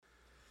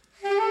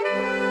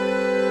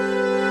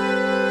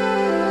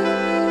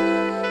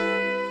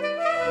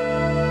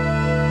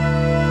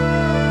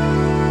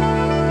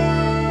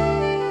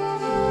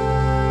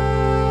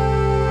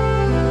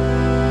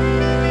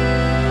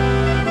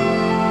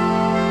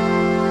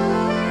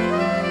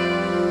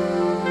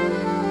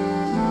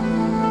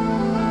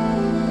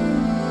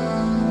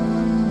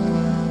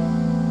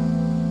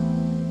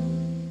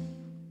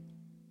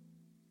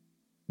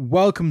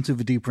Welcome to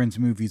the Deeper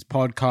Into Movies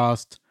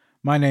podcast.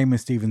 My name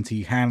is Stephen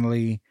T.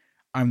 Hanley.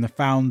 I'm the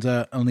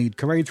founder and lead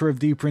curator of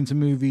Deeper Into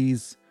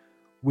Movies.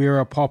 We're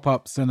a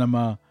pop-up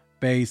cinema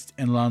based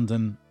in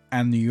London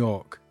and New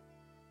York.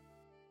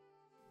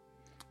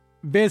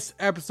 This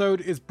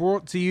episode is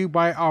brought to you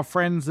by our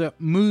friends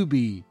at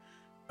Mubi,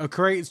 a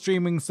great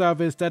streaming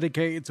service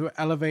dedicated to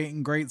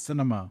elevating great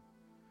cinema.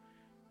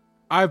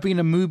 I've been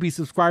a Mubi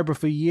subscriber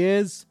for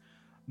years.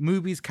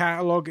 Mubi's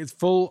catalogue is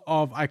full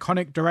of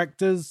iconic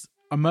directors,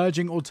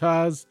 emerging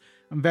auteurs,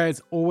 and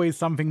there's always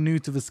something new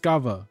to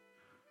discover.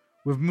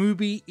 With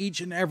Mubi,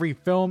 each and every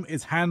film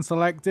is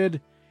hand-selected.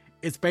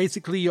 It's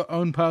basically your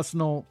own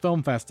personal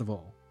film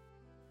festival.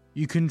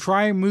 You can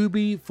try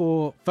Mubi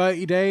for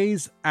 30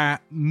 days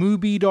at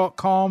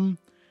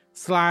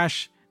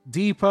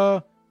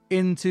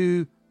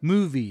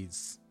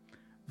mubi.com/deeper-into-movies.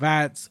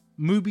 That's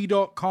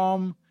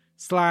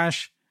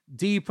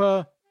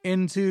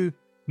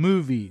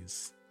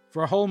mubi.com/deeper-into-movies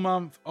for a whole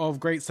month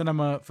of great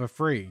cinema for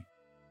free.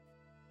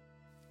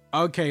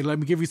 Okay, let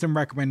me give you some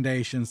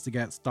recommendations to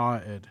get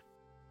started.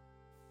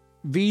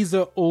 These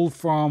are all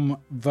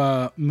from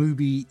the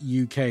Mubi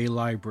UK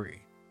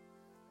library.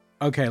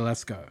 Okay,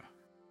 let's go.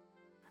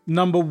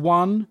 Number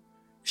 1,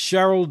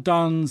 Cheryl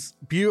Dunn's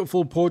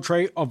beautiful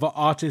portrait of the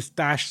artist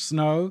Dash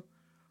Snow.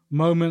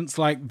 Moments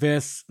like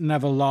this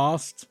never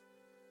last.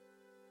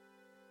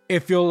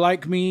 If you're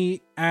like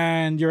me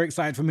and you're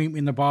excited for Meet Me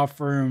in the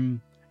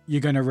Bathroom,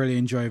 you're going to really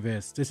enjoy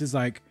this. This is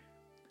like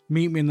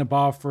Meet Me in the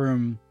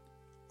Bathroom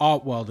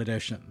Art World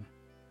Edition.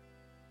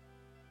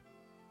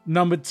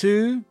 Number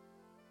 2,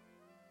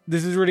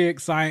 this is really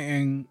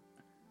exciting.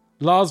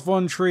 Lars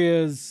von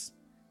Trier's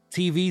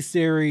TV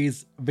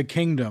series, The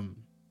Kingdom.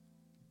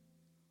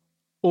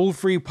 All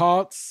 3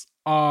 parts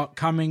are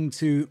coming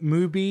to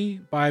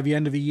Mubi by the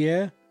end of the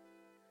year.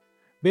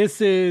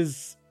 This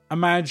is,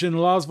 imagine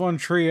Lars von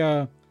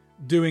Trier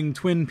doing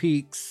Twin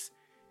Peaks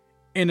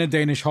in a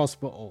Danish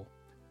hospital,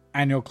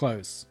 and you're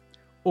close.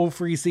 All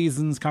 3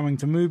 seasons coming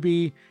to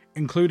Mubi,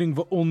 including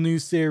the all-new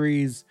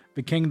series,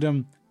 The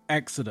Kingdom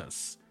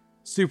Exodus.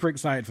 Super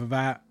excited for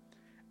that.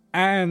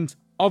 And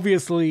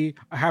obviously,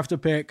 I have to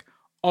pick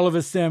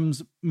Oliver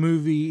Sim's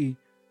movie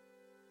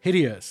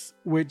Hideous,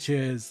 which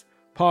is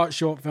part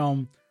short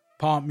film,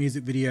 part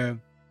music video.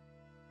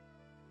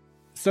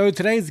 So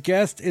today's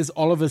guest is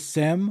Oliver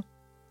Sim.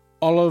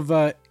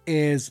 Oliver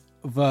is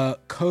the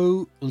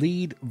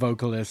co-lead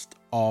vocalist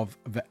of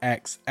the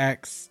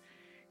XX.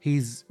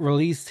 He's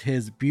released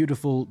his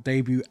beautiful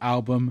debut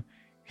album,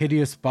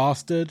 Hideous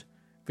Bastard,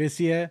 this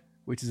year,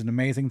 which is an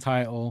amazing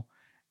title,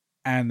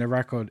 and the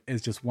record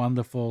is just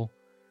wonderful.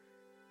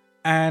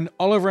 And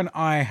Oliver and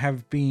I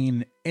have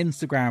been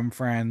Instagram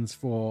friends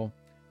for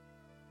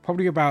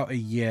probably about a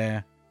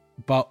year,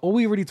 but all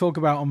we really talk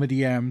about on the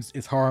DMs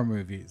is horror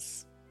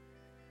movies.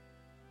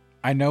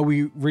 I know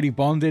we really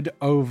bonded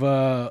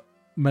over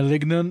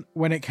Malignant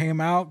when it came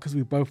out because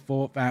we both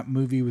thought that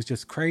movie was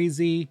just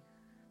crazy,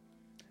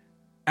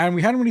 and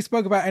we hadn't really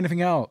spoke about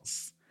anything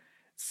else.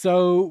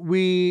 So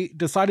we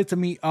decided to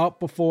meet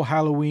up before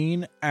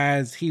Halloween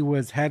as he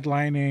was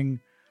headlining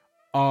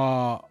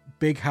our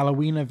big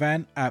Halloween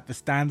event at the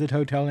Standard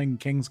Hotel in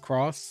King's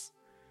Cross.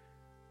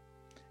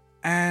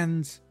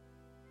 And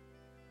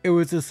it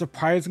was a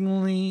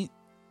surprisingly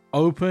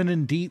open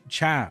and deep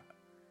chat.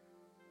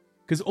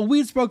 Because all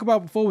we spoke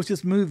about before was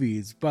just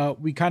movies,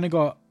 but we kind of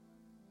got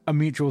a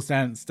mutual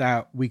sense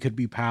that we could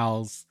be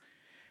pals.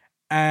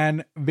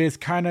 And this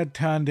kind of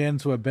turned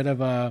into a bit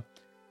of a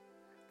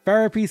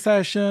therapy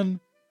session,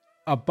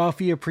 a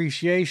Buffy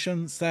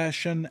appreciation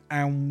session,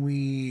 and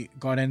we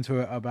got into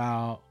it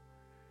about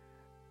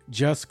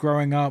just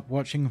growing up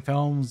watching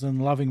films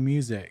and loving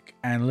music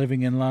and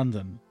living in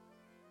London.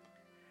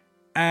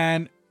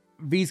 And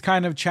these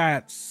kind of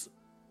chats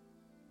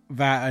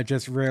that are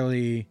just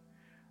really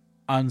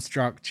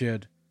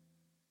unstructured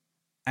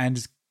and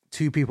just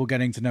 2 people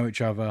getting to know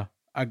each other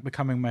are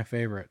becoming my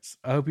favorites.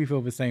 I hope you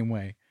feel the same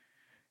way.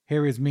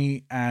 Here is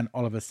me and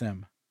Oliver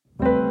Sim.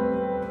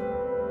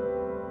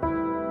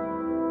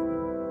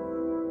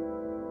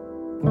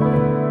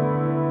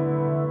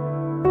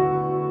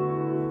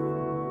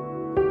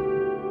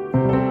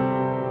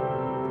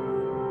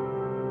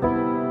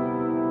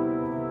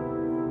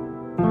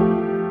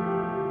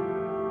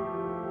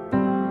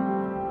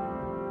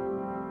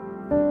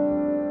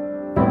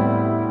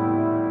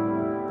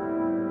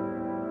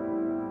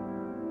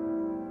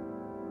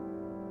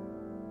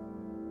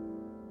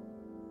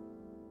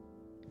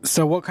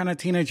 So what kind of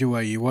teenager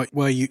were you? What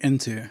were you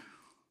into?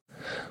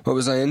 What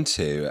was I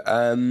into?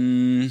 I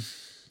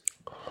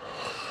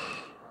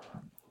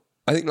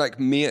think like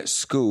me at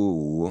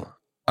school,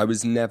 I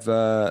was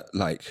never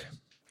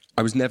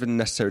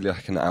necessarily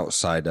like an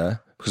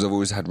outsider because I've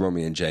always had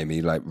Romy and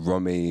Jamie. Like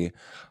Romy,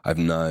 I've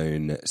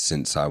known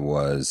since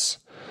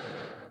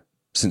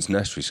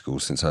nursery school,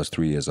 since I was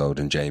 3 years old,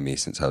 and Jamie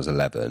since I was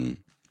 11.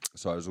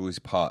 So I was always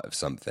part of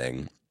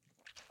something.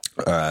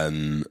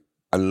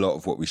 A lot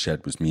of what we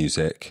shared was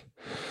music.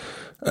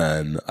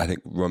 I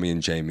think Romy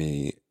and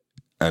Jamie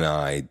and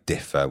I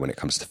differ when it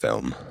comes to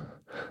film.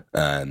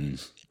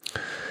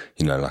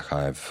 You know, like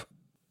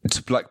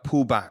to like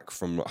pull back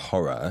from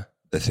horror,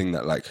 the thing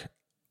that like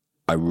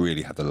I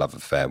really have the love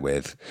affair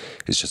with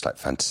is just like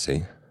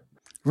fantasy.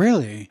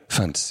 Really?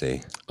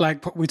 Fantasy.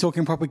 Like, we're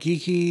talking proper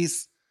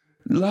geekies?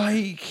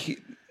 Like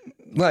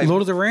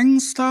Lord of the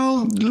Rings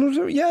style?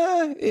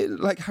 Yeah,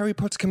 like Harry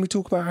Potter. Can we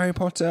talk about Harry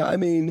Potter? I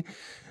mean,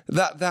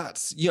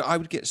 that's, you know, I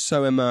would get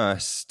so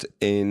immersed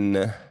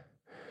in,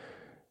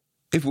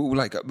 if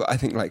like, I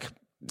think like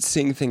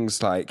seeing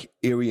things like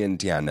Eerie,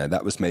 Indiana,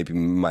 that was maybe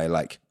my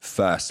like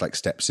first like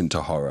steps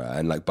into horror,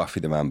 and like Buffy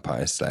the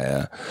Vampire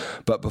Slayer.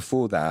 But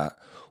before that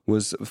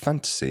was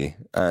fantasy.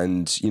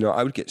 And, you know,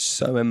 I would get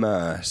so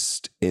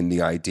immersed in the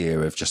idea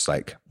of just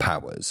like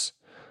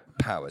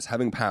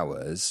having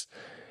powers.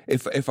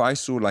 If I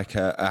saw like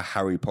a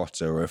Harry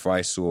Potter, or if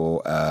I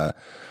saw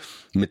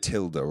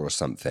Matilda or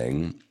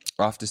something,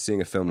 after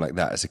seeing a film like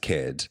that as a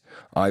kid,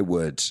 I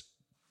would,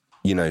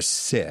 you know,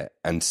 sit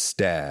and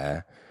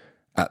stare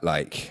at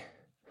like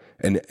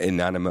an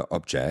inanimate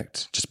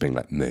object, just being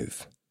like,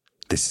 move.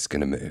 This is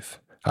going to move.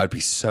 I'd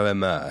be so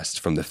immersed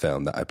from the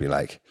film that I'd be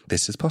like,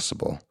 this is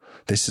possible.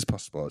 This is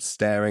possible.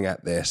 Staring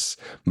at this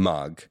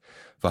mug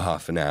for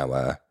half an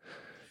hour,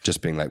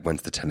 just being like,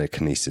 when's the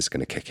telekinesis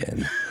going to kick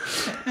in?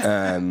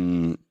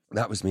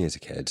 That was me as a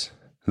kid.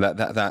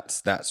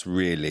 That's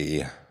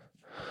really,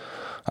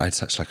 I had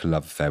such like a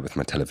love affair with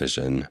my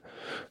television.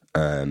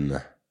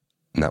 And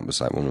that was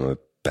like one of my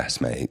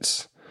best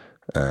mates.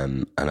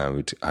 And I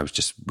would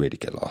just really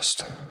get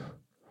lost.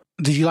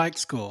 Did you like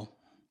school?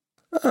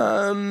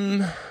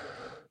 No,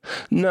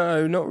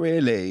 not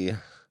really.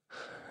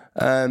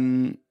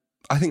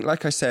 I think,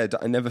 like I said,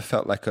 I never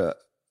felt like a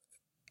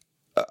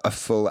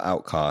full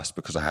outcast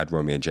because I had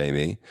Romy and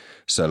Jamie.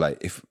 So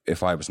like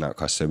if I was an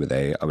outcast, so were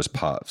they. I was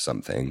part of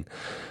something.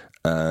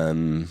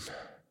 But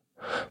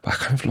I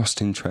kind of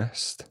lost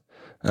interest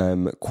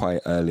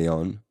quite early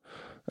on.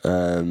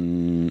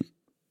 And,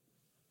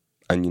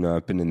 you know,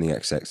 I've been in the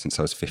XX since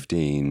I was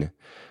 15.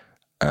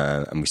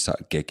 And we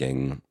started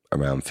gigging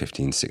around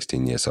 15,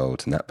 16 years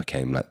old. And that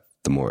became like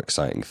the more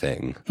exciting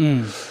thing.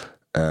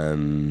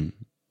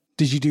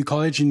 Did you do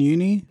college and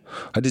uni?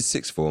 I did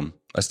sixth form.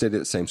 I stayed at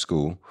the same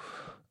school.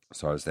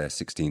 So I was there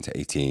 16 to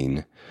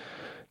 18.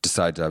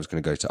 Decided I was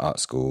going to go to art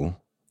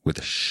school with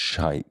a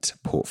shite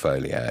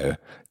portfolio.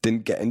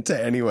 Didn't get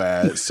into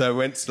anywhere. So I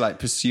went to like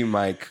pursue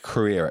my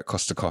career at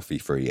Costa Coffee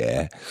for a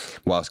year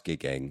whilst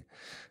gigging.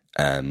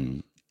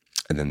 And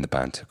then the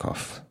band took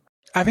off.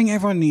 I think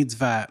everyone needs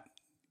that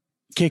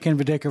kick in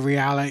the dick of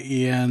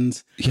reality.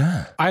 And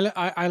yeah,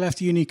 I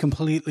left uni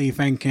completely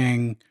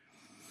thinking,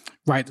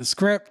 write the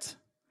script.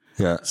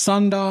 Yeah.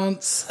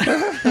 Sundance,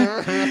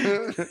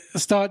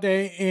 start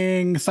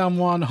dating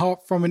someone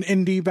hot from an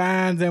indie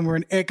band, then we're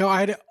an echo.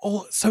 I had it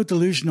all so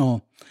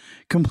delusional,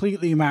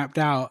 completely mapped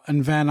out.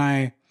 And then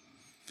I,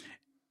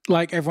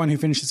 like everyone who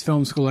finishes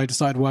film school, I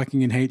decided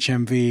working in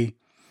HMV.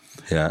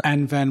 Yeah.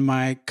 And then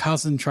my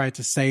cousin tried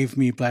to save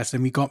me, bless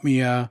him. He got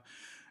me a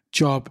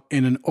job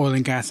in an oil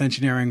and gas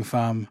engineering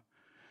firm.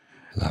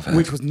 Love it.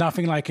 Which was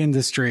nothing like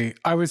industry.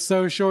 I was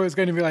so sure it was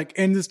going to be like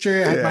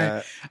industry.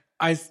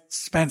 I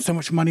spent so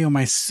much money on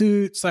my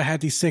suits. I had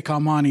these sick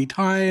Armani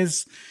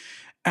ties.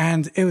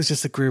 And it was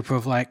just a group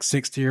of like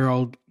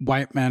 60-year-old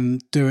white men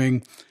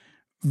doing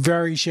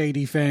very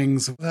shady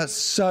things. That's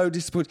so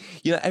disappointing.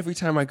 You know, every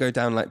time I go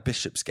down like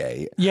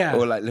Bishopsgate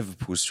or like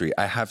Liverpool Street,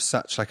 I have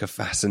such like a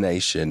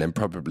fascination and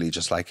probably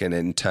just like an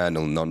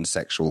internal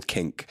non-sexual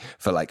kink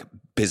for like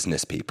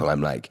business people.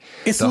 I'm like,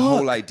 it's the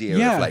whole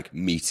idea of like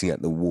meeting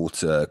at the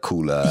water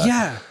cooler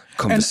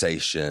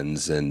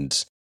conversations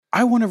and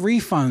I want a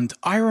refund.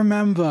 I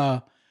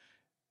remember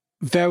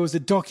there was a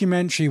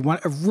documentary,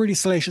 a really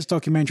salacious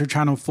documentary,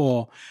 Channel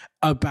 4,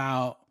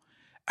 about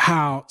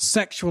how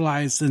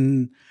sexualized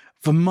and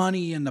the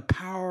money and the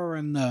power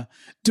and the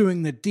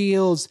doing the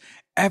deals,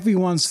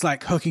 everyone's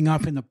like hooking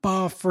up in the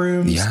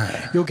bathrooms.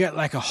 Yeah. You'll get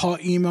like a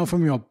hot email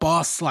from your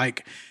boss,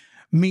 like,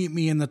 meet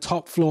me in the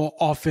top floor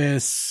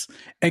office,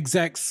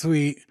 exec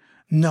suite.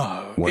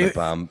 No. What a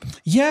bump.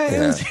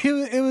 Yeah,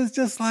 it was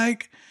just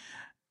like,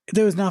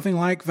 there was nothing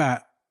like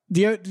that.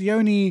 The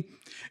only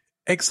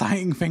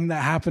exciting thing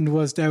that happened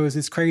was there was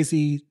this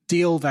crazy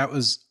deal that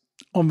was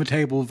on the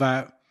table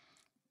that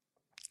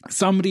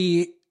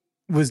somebody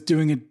was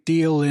doing a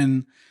deal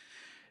in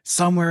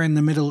somewhere in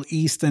the Middle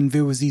East, and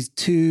there was these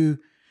two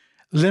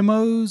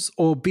limos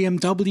or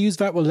BMWs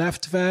that were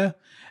left there,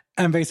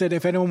 and they said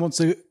if anyone wants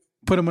to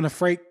put them on a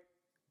freight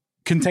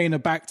container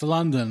back to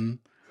London,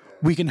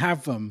 we can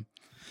have them.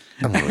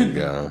 Oh my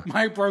God.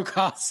 My broke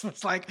ass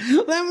was like,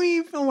 let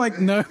me feel like,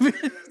 no,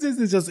 this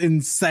is just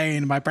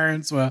insane. My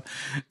parents were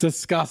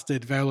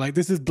disgusted. They were like,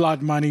 this is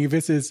blood money.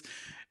 This is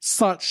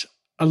such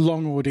a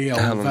long ordeal.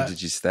 How long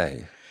did you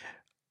stay?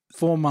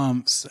 4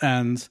 months.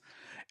 And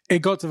it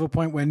got to the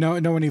point where no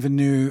one even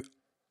knew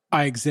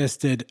I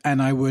existed.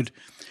 And I would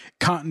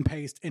cut and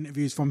paste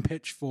interviews from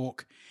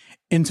Pitchfork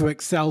into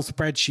Excel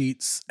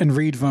spreadsheets and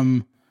read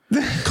them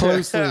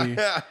closely.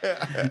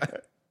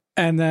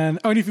 And then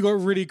only if you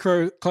got really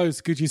close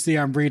could you see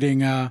I'm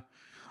reading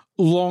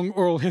long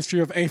oral history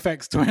of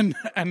Aphex Twin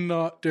and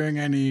not doing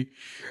any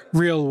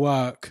real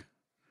work.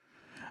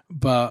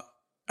 But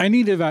I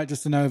needed that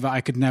just to know that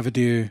I could never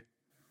do.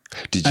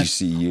 Did you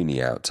see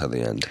uni out till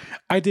the end?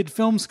 I did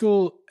film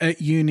school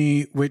at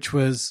uni, which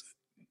was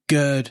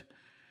good.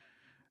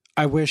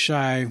 I wish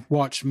I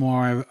watched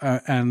more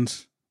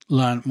and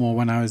learned more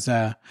when I was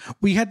there.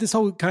 We had this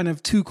whole kind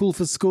of too cool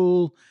for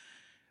school.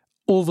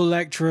 All the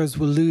lecturers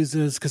were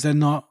losers because they're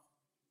not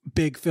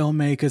big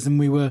filmmakers, and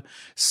we were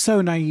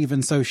so naive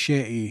and so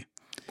shitty.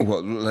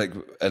 What, like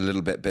a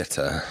little bit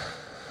bitter?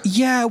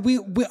 Yeah, we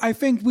I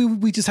think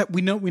we just have,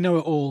 we know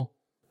it all.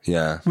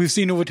 Yeah. We've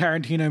seen all the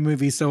Tarantino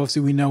movies, so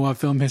obviously we know our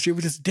film history.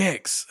 We're just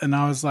dicks. And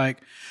I was like,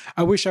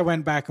 I wish I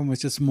went back and was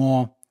just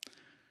more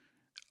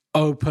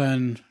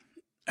open,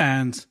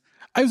 and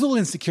I was all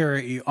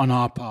insecurity on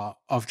our part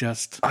of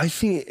just... I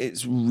think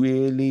it's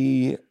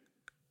really,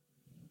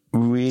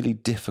 really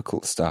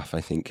difficult stuff, I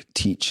think,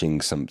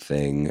 teaching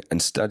something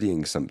and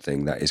studying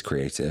something that is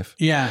creative.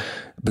 Yeah.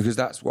 Because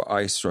that's what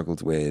I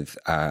struggled with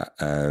at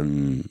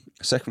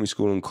secondary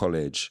school and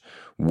college,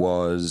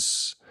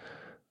 was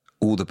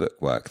all the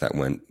bookwork that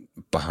went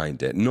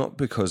behind it. Not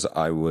because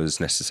I was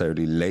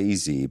necessarily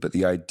lazy, but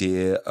the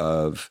idea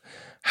of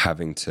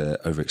having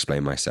to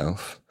over-explain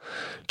myself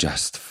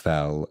just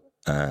felt...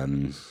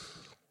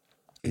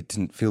 it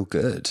didn't feel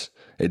good.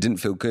 It didn't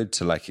feel good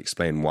to like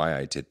explain why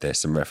I did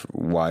this and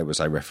why was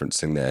I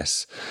referencing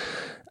this.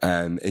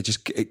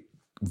 It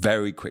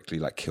very quickly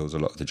like kills a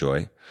lot of the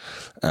joy.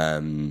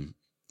 And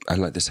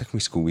like the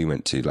secondary school we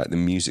went to, like the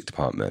music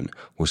department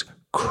was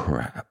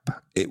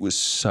crap. It was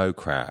so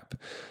crap.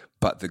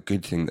 But the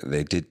good thing that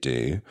they did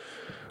do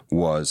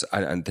was,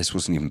 and this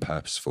wasn't even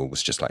purposeful,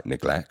 was just like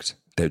neglect.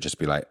 They would just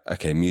be like,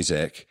 okay,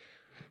 music,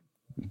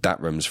 that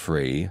room's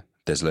free.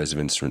 There's loads of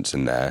instruments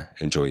in there.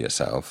 Enjoy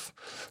yourself.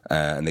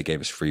 And they gave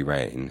us free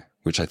reign,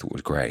 which I thought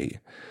was great.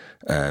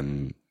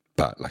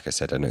 But like I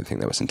said, I don't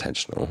think that was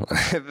intentional.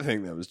 I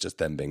think that was just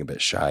them being a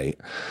bit shy.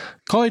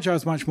 College I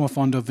was much more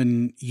fond of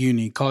than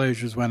uni.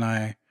 College was when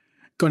I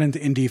got into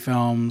indie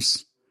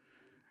films,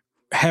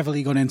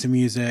 heavily got into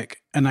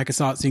music, and I could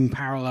start seeing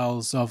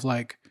parallels of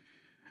like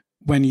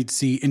when you'd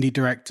see indie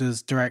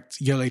directors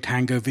direct Yolo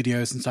Tango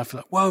videos and stuff,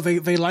 like, whoa,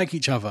 they like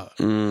each other.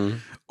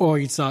 Or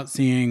you'd start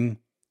seeing...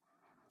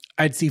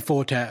 I'd see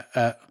Fortet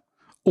at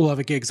all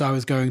other gigs I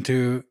was going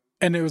to,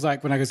 and it was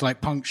like when I go to like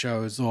punk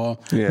shows or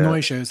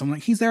noise shows, I'm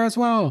like, he's there as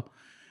well.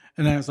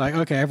 And then it's like,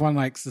 okay, everyone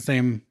likes the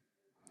same.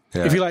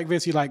 Yeah. If you like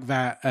this, you like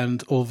that,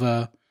 and all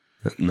the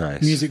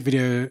music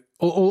video,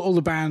 all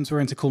the bands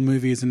were into cool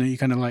movies, and you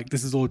kind of like,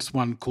 this is all just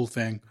one cool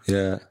thing.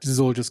 Yeah. This is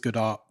all just good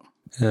art.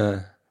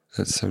 Yeah,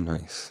 that's so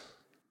nice.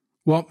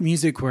 What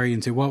music were you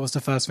into? What was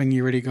the first thing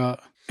you really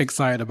got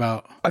excited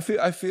about? I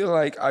feel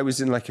like I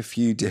was in like a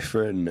few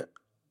different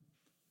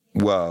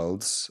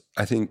worlds.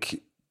 I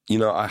think, you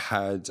know, I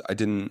have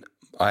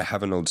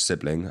an older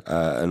sibling,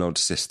 an older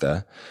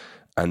sister,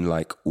 and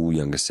like all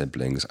younger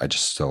siblings, I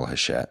just stole her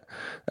shit.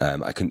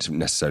 I couldn't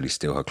necessarily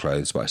steal her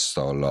clothes, but I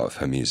stole a lot of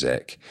her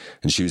music.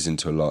 And she was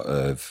into a lot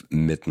of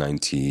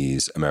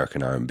mid-90s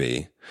American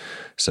R&B.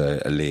 So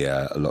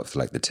Aaliyah, a lot of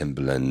like the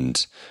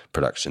Timbaland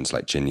productions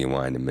like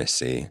Genuine and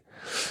Missy.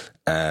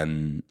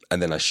 And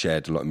then I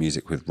shared a lot of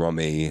music with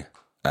Romy,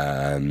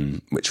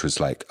 which was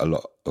like a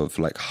lot of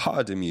like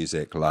harder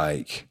music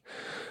like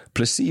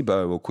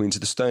Placebo or Queens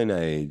of the Stone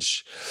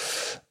Age.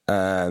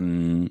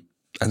 And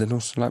then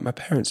also like my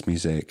parents'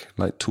 music,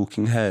 like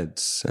Talking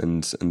Heads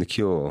and The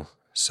Cure.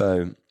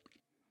 So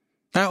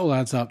that all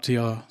adds up to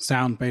your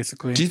sound,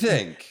 basically. Do you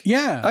think?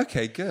 Yeah.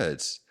 Okay,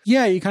 good.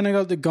 Yeah, you kind of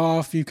got the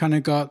goth, you kind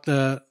of got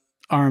the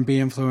R&B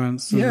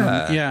influence.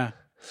 Yeah.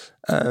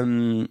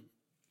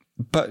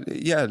 But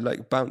yeah,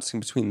 like bouncing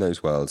between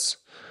those worlds.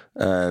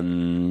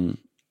 I'm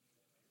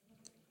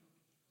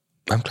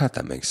glad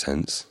that makes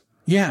sense.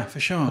 Yeah, for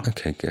sure.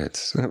 Okay, good.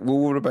 Well,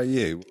 what about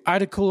you? I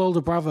had a cool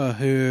older brother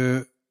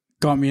who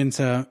got me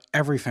into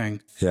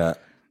everything. Yeah.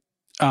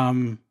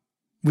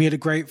 We had a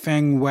great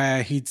thing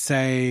where he'd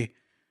say,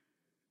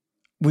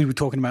 we were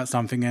talking about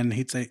something and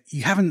he'd say,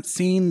 you haven't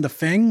seen The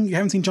Thing? You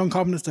haven't seen John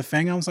Carpenter's The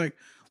Thing? I was like,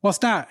 what's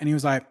that? And he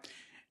was like,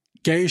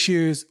 get your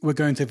shoes, we're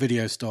going to a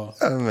video store.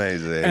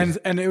 Amazing.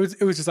 And it was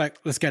just like,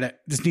 let's get it.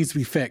 This needs to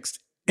be fixed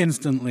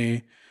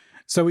instantly.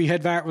 So we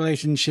had that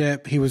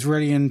relationship. He was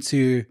really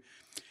into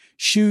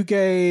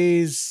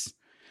shoegaze,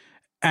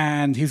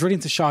 and he was really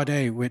into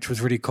Sade, which was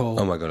really cool.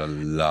 Oh my God, I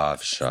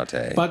love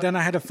Sade. But then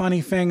I had a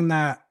funny thing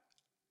that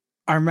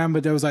I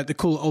remember there was like the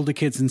cool older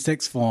kids in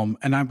sixth form,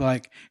 and I'd be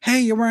like, hey,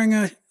 you're wearing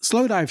a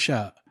Slowdive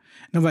shirt.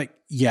 And I'm like,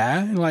 yeah.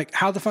 And like,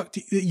 how the fuck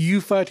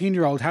you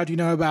 13-year-old, how do you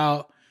know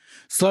about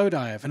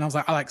Slowdive? And I was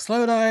like, I like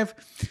Slowdive.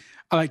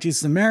 I like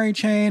Jesus and Mary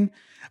Chain.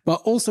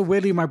 But also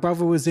weirdly, my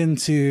brother was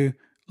into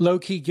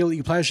low-key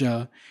guilty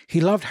pleasure. He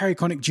loved Harry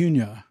Connick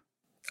Jr.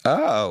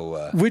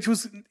 Oh. Which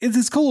was,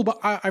 it's cool, but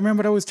I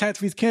remember I'd always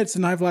text these kids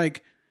and I'd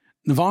like,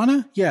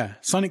 Nirvana? Yeah.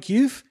 Sonic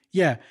Youth?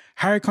 Yeah.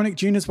 Harry Connick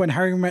Jr.'s When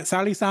Harry Met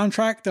Sally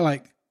soundtrack? They're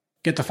like,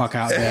 get the fuck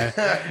out of there.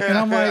 And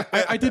I'm like,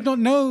 I did not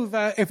know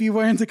that if you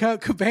were into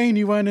Kurt Cobain,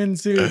 you weren't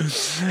into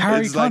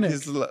Harry It's Connick. like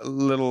his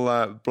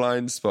little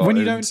blind spot When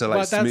you don't- into like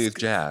but that's- smooth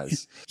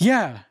jazz.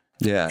 Yeah.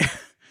 Yeah.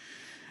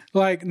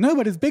 Like, no,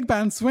 but his Big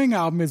Band Swing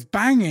album is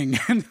banging.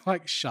 And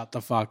like, shut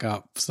the fuck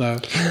up. So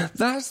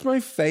That's my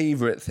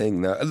favorite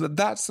thing, though.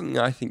 That's something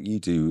I think you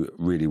do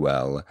really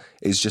well,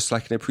 is just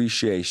like an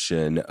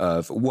appreciation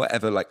of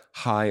whatever, like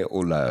high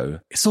or low.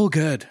 it's all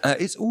good.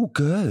 It's all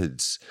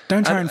good.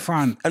 Don't try and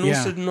front. And Yeah.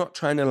 also not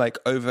trying to like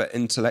over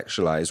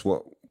intellectualize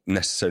what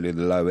necessarily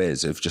the low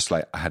is, of just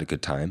like, I had a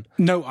good time.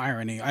 No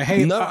irony. I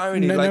hate No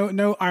irony,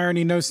 no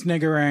irony, no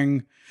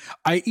sniggering.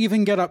 I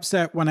even get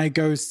upset when I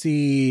go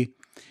see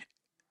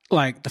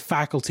like The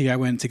Faculty I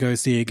went to go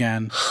see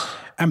again.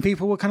 And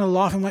people were kind of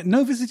laughing like,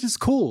 no, this is just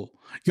cool.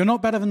 You're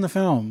not better than the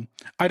film.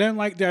 I don't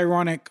like the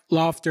ironic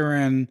laughter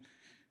in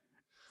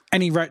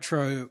any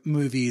retro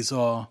movies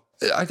or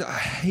I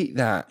hate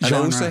that. And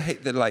genre. I also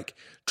hate that like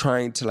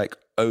trying to like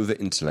over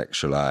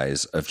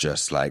intellectualize of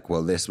just like,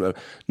 well, this, well,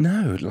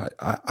 no, like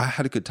I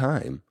had a good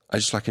time. I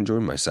just like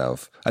enjoying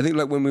myself. I think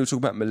like when we were talking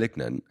about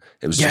Malignant,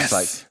 it was Yes.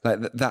 just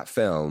like that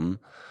film,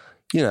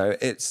 you know,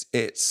 it's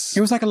it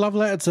was like a love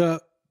letter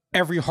to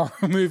every horror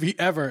movie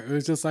ever. It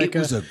was just like it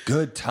was a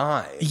good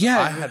time. Yeah.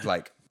 I had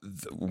like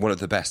one of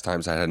the best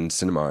times I had in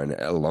cinema in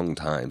a long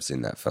time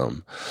seeing that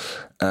film.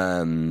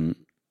 And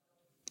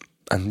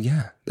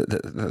yeah,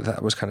 that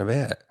was kind of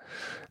it.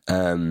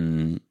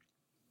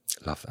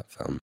 Love that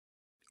film.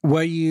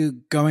 Were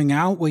you going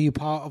out? Were you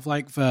part of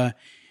like the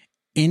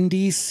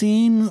indie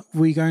scene?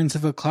 Were you going to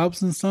the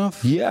clubs and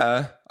stuff?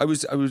 Yeah, I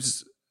was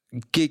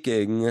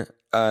gigging.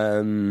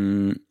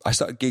 I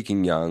started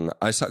gigging young.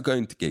 I started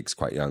going to gigs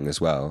quite young as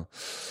well.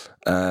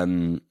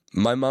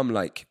 My mum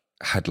like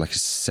had like a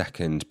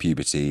second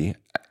puberty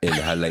in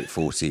her late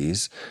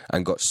 40s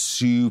and got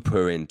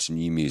super into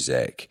new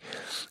music.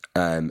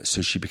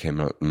 So she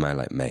became my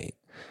like mate.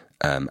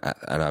 And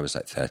I was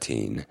like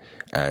 13,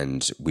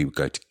 and we would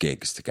go to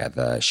gigs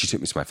together. She took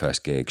me to my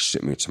first gig. She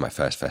took me to my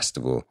first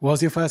festival. What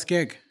was your first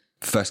gig?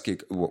 First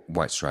gig,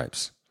 White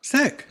Stripes.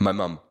 Sick. My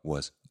mum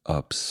was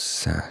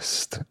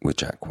obsessed with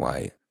Jack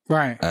White.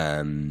 Right.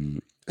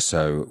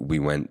 So we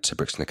went to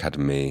Brixton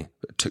Academy,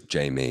 took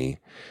Jamie.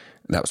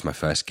 That was my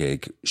first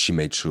gig. She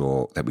made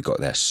sure that we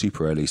got there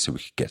super early so we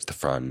could get to the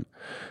front.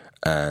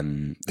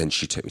 Then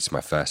she took me to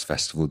my first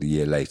festival the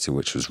year later,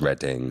 which was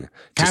Reading.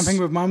 Camping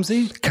with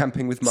Mumsy?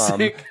 Camping with Mum.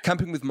 Sick.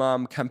 Camping with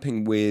Mum,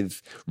 camping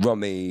with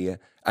Romy.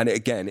 And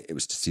it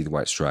was to see the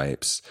White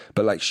Stripes.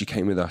 But like she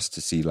came with us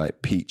to see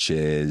like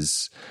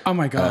Peaches. Oh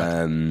my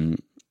God.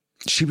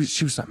 She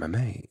was like my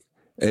mate.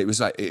 It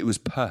was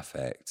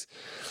perfect.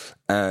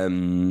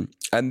 And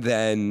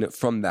then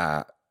from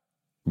that,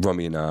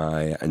 Romy and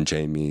I and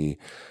Jamie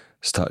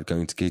started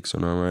going to gigs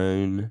on our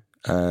own.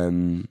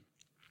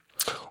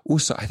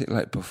 Also, I think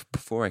like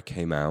before I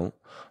came out,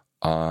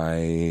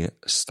 I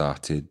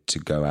started to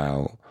go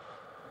out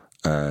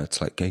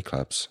to like gay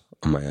clubs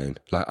on my own.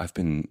 Like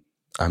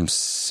I'm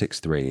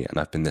 6'3" and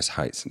I've been this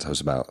height since I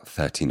was about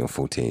 13 or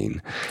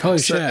 14. Holy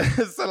shit.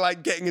 So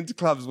like getting into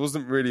clubs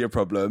wasn't really a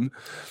problem.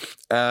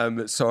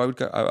 So I would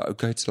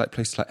go to like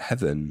places like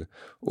Heaven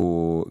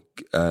or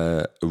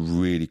a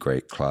really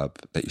great club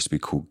that used to be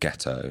called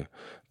Ghetto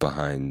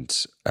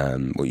behind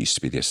what used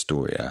to be the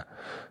Astoria,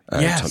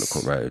 Yes. Tottenham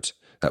Court Road.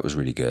 That was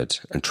really good.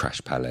 And Trash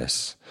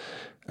Palace.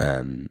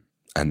 And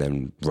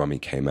then Romy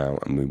came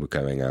out and we were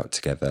going out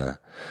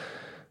together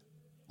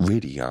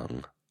really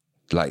young.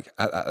 Like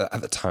at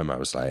the time I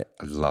was like,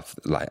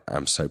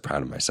 I'm so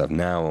proud of myself.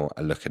 Now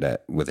I look at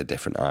it with a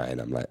different eye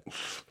and I'm like,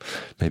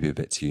 maybe a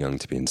bit too young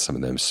to be in some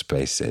of those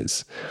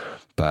spaces.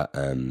 But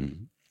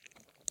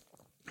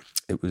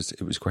it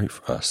was great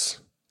for us.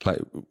 Like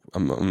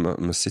I'm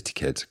a city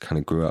kid, kind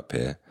of grew up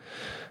here.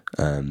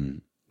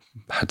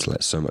 Had to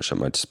let so much at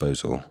my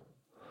disposal.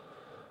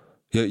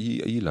 Are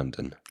you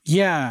London?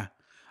 Yeah.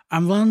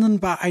 I'm London,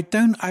 but I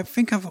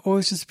think I've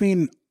always just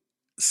been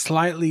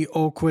slightly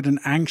awkward and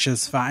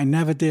anxious that I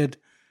never did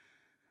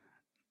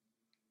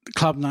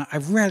club night. I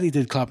rarely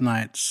did club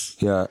nights.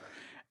 Yeah.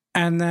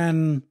 And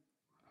then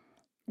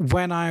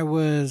when the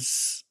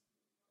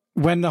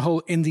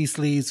whole indie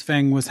sleaze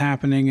thing was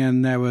happening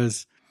and there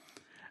was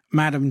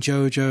Madame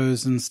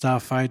Jojo's and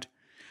stuff, I'd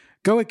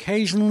go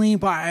occasionally,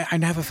 but I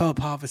never felt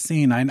part of a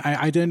scene.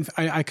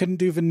 I couldn't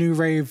do the new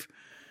rave.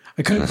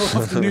 I couldn't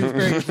pull off the new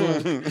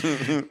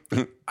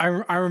rave.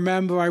 I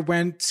remember I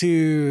went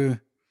to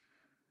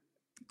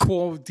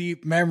core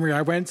deep memory.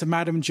 I went to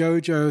Madame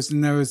Jojo's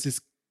and there was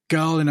this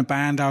girl in a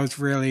band I was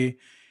really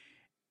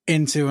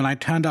into, and I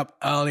turned up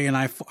early and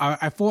I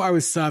thought I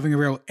was serving a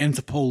real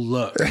Interpol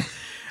look.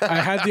 I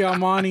had the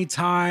Armani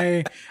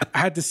tie, I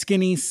had the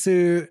skinny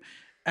suit,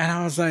 and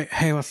I was like,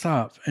 "Hey, what's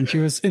up?" And she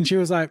was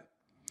like,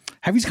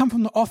 "Have you come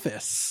from the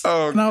office?"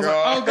 Oh, and I was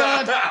God. like, "Oh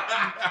God!"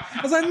 I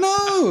was like,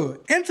 "No,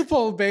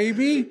 Interpol,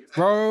 baby,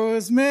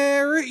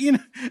 Rosemary," you know.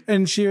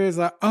 And she was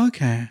like,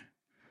 "Okay,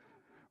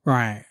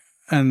 right."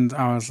 And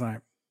I was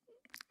like,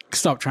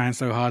 "Stop trying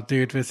so hard,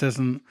 dude. This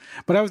isn't."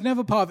 But I was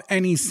never part of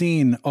any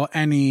scene or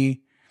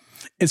any.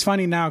 It's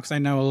funny now because I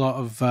know a lot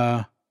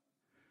of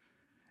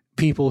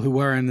people who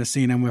were in the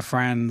scene and were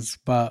friends,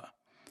 but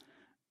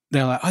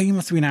they're like, "Oh, you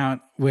must have been out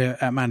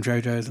at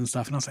Mandrojo's and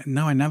stuff." And I was like,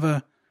 "No, I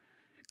never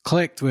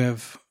clicked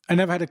with. I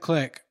never had a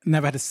click.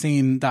 Never had a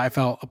scene that I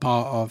felt a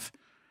part of."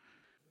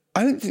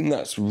 I don't think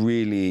that's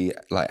really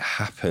like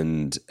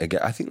happened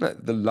again. I think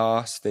like the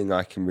last thing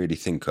I can really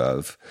think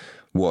of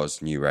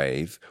was New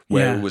Rave,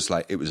 where it was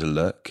like, it was a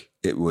look,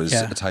 it was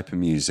a type of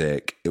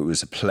music, it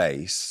was a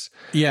place.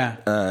 Yeah.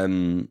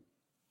 That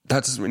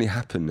doesn't really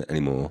happen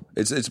anymore.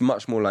 It's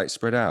much more like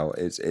spread out.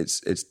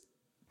 It's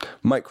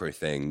micro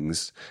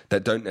things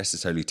that don't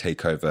necessarily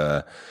take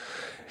over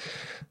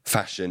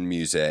fashion,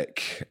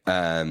 music.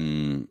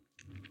 Don't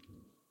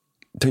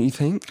you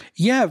think?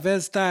 Yeah,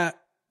 there's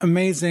that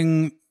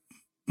amazing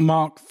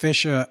Mark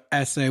Fisher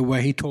essay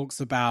where he talks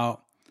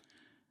about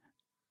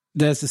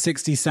there's the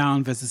 60s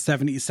sound, there's the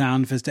 70s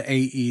sound, there's the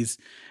 80s.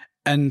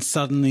 And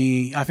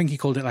suddenly, I think he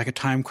called it like a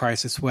time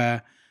crisis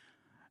where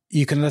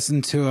you can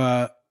listen to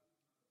a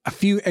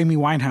few Amy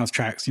Winehouse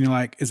tracks and you're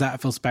like, is that a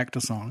Phil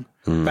Spector song?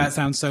 That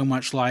sounds so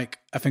much like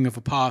a thing of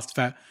the past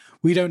that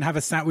we don't have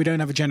a sound, we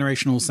don't have a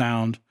generational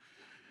sound.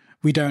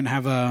 We don't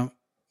have a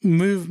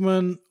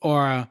movement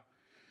or a,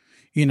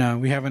 we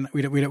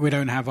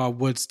don't have our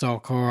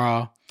Woodstock or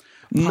our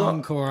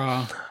punk or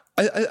our...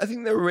 I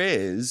think there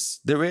is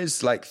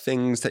like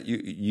things that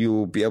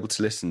you'll be able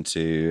to listen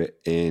to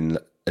in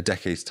a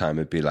decade's time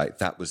and be like,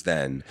 that was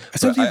then.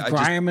 Especially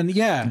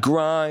grime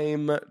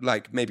grime,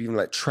 like maybe even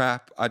like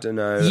trap. I don't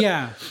know.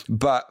 Yeah,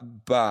 but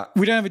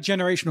we don't have a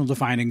generational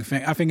defining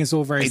thing. I think it's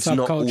all very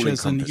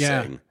subcultures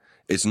and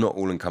it's not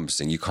all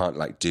encompassing. You can't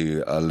like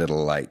do a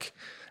little like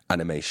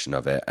animation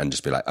of it and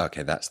just be like,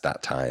 okay, that's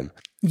that time.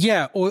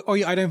 Yeah, or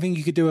I don't think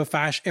you could do a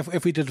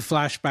if we did a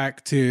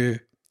flashback to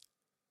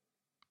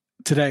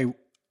today,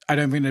 I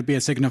don't think there'd be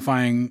a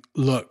signifying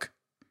look.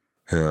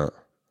 Yeah.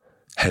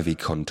 Heavy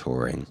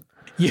contouring.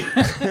 Yeah.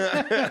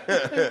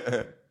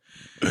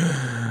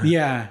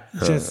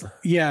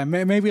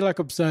 Maybe like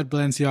absurd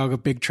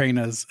Balenciaga big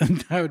trainers,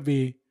 and that would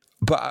be...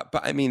 But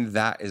I mean,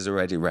 that is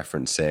already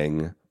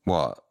referencing,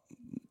 what,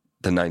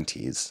 the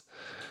 90s,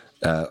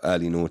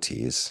 early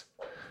noughties.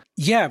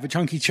 Yeah, the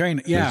chunky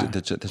trainer. Yeah,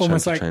 the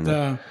almost like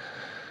trainer.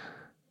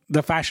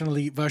 the fashion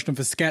elite version of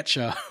a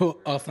Sketcher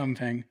or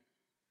something.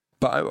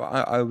 But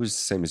I was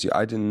the same as you.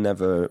 I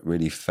never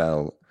really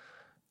felt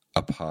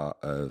a part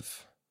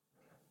of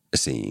a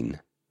scene.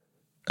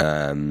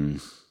 I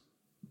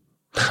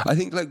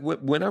think like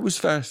when I was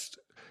first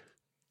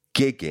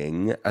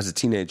gigging as a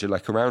teenager,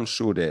 like around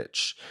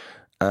Shoreditch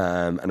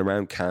and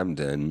around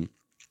Camden,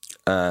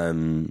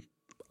 I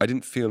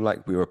didn't feel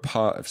like we were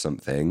part of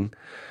something.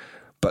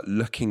 But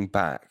looking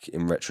back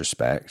in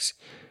retrospect,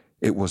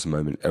 it was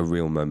a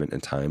real moment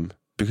in time.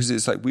 Because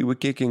it's like we were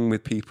gigging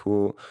with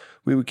people,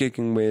 we were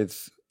gigging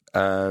with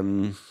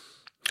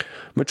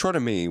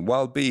Metronomy,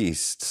 Wild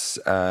Beasts.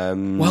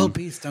 Wild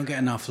Beasts don't get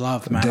enough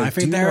love, man. I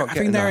think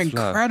they're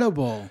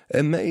incredible. Love.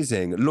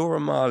 Amazing. Laura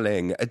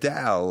Marling,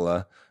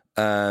 Adele,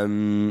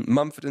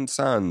 Mumford &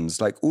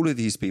 Sons, like all of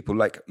these people,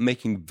 like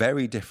making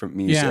very different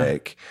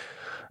music,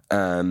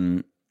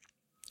 but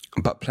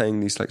playing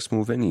these like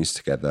small venues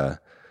together.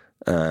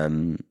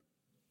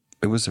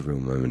 It was a real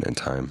moment in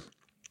time.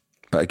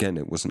 But again,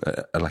 it wasn't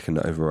like an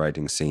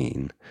overriding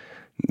scene.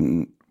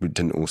 We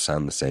didn't all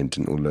sound the same,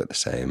 didn't all look the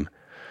same.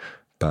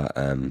 But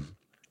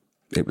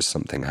it was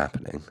something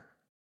happening.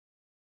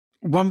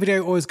 One video I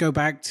always go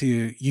back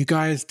to, you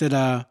guys did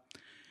a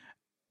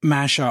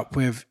mashup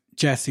with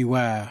Jessie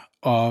Ware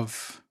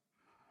of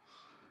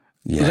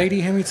Lady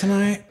Hear Me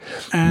Tonight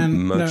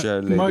and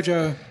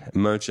Mojo.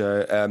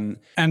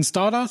 And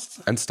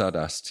Stardust? And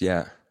Stardust,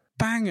 yeah.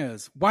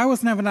 Bangers. Why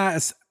was never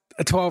that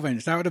a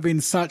 12-inch? That would have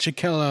been such a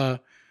killer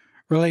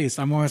release.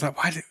 I'm always like,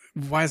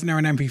 why isn't there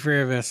an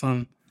MP3 of this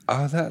on?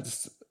 Oh,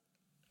 that's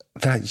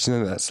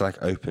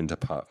like opened a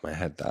part of my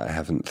head that I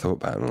haven't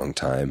thought about in a long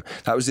time.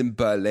 That was in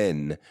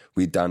Berlin.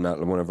 We'd done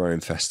one of our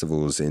own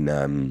festivals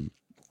in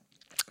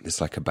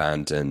this like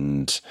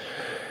abandoned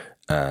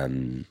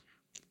theme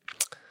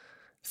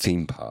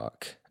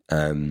park.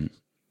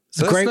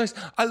 So that's nice.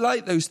 I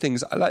like those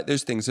things. I like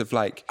those things of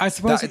like, I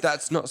suppose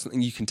that's not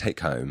something you can take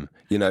home.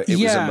 It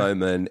was a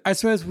moment. I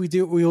suppose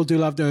we all do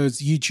love those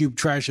YouTube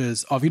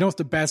treasures of, what's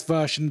the best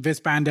version this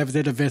band ever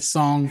did of this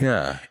song?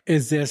 Yeah.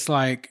 Is this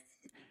like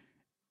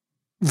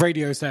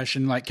radio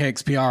session like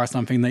KXPR or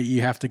something that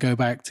you have to go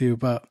back to?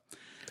 But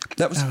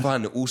that was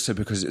fun also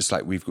because it's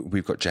like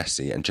we've got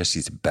Jessie, and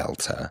Jessie's a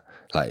belter.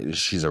 Like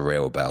she's a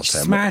real belter. She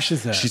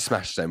smashes it. She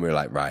smashed it, and we were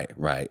like,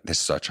 right,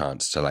 this is our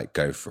chance to like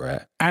go for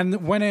it.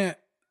 And when it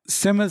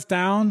simmers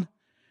down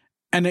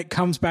and it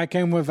comes back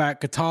in with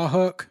that guitar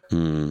hook,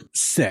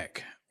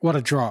 sick. What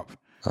a drop.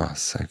 Oh,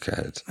 so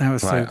good. That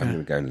was so good. I'm going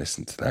to go and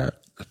listen to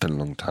that. It's been a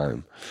long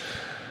time.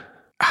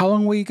 How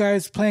long were you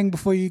guys playing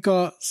before you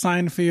got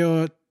signed for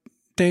your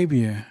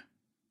debut?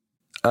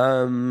 We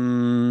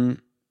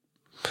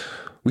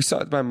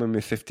started the band when we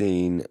were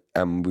 15,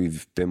 and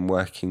we've been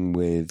working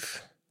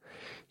with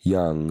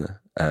Young,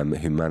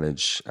 who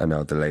manage and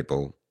now the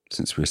label,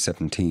 since we were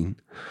 17.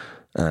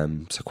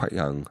 So quite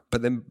young.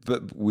 But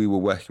we were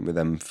working with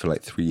them for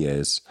like 3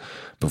 years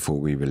before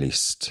we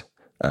released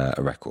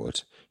a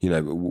record. You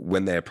know,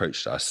 when they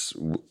approached us,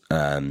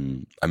 I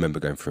remember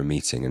going for a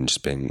meeting and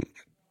just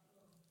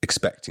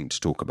expecting to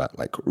talk about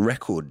like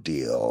record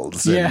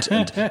deals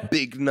and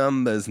big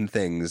numbers and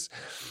things.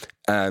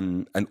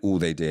 And all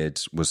they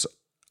did was,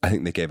 I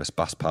think they gave us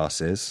bus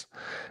passes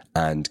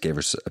and gave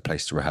us a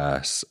place to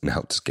rehearse and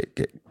helped us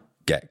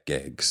get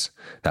gigs.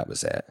 That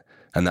was it.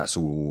 And that's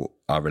all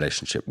our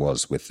relationship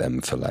was with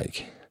them for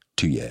like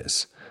 2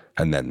 years.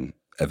 And then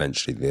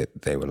eventually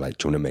they were like,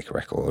 do you want to make a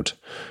record?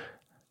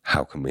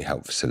 How can we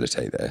help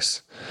facilitate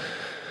this?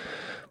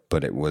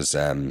 But it was,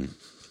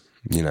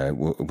 you know,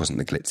 it wasn't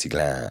the glitzy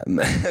glam.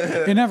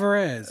 It never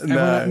is.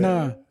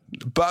 No.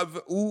 But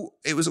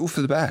it was all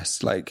for the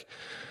best. Like,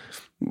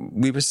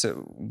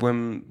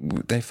 when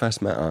they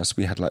first met us,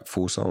 we had like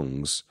 4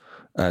 songs.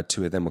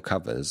 2 of them were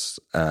covers.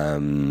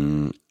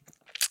 And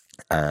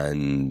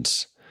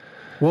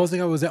what was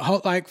it? Was it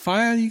Hot Like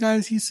Fire you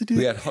guys used to do?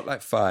 We had Hot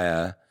Like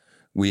Fire.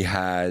 We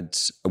had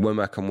a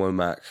Womack and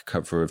Womack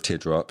cover of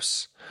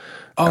Teardrops.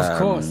 Oh, of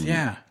course,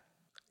 yeah.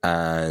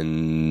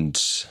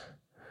 And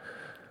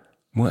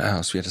what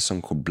else? We had a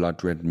song called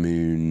Blood Red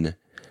Moon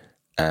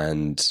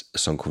and a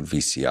song called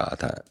VCR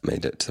that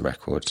made it to the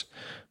record.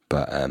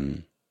 But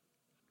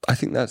I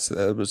think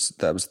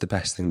that was the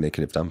best thing they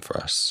could have done for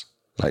us.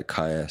 Like,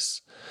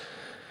 Caius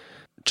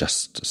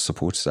just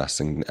supported us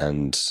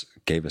and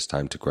gave us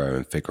time to grow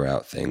and figure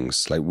out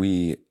things. Like,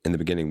 in the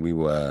beginning,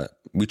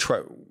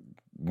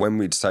 when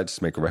we decided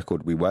to make a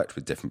record, we worked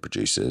with different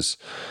producers.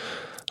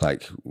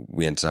 Like,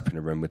 we ended up in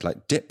a room with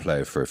like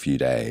Diplo for a few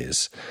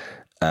days.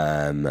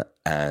 And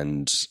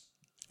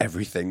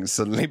everything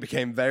suddenly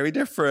became very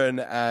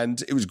different,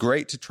 and it was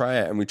great to try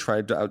it. And we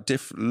tried out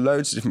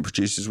loads of different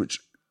producers, which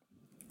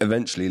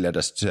eventually led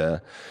us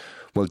to,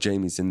 well,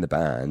 Jamie's in the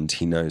band.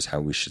 He knows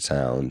how we should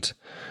sound.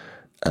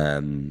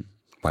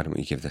 Why don't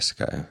we give this a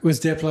go? Was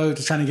Diplo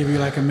just trying to give you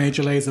like a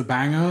Major Lazer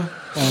banger?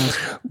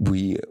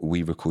 We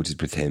recorded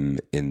with him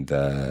in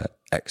the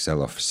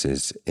XL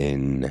offices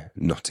in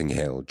Notting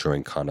Hill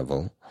during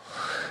Carnival.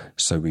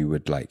 So we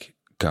would like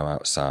go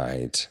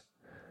outside,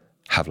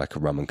 have like a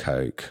rum and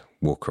coke,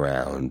 walk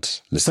around,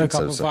 listen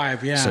soak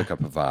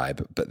up a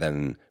vibe, but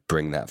then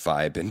bring that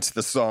vibe into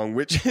the song,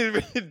 which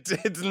it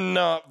did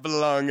not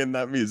belong in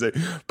that music,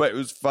 but it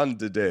was fun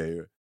to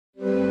do.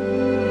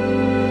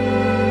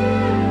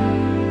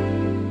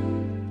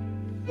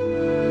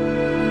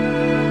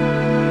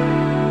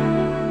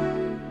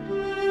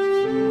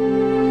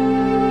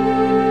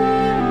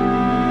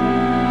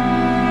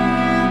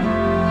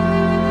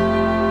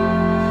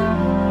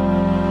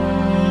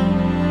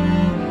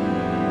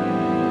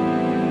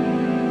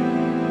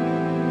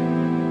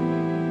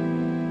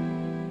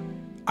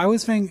 I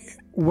always think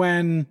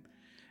when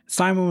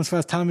Simon was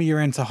first telling me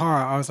you're into horror,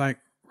 I was like,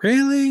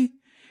 really?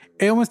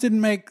 It almost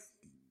didn't make...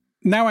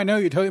 Now I know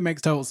it totally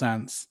makes total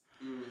sense.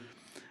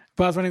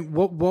 But I was wondering,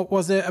 what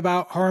was it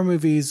about horror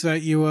movies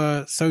that you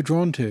were so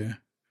drawn to?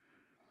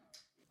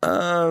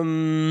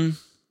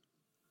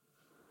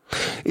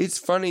 It's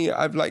funny.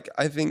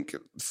 I think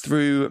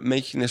through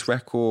making this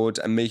record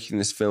and making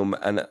this film,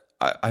 and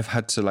I've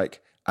had to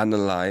like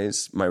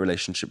analyze my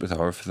relationship with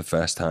horror for the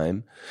first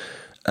time.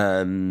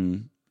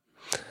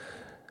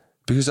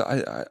 Because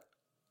I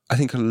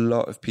think a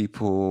lot of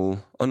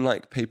people, on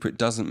like paper, it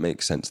doesn't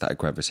make sense that I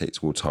gravitate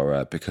towards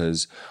horror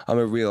because I'm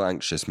a real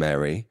anxious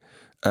Mary.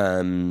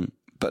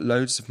 But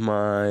loads of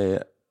my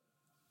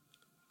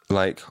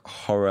like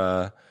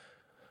horror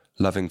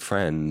loving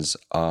friends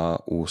are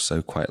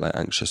also quite like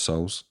anxious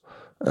souls.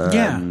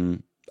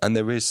 And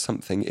there is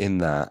something in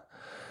that.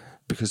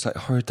 Because like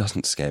horror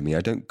doesn't scare me.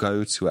 I don't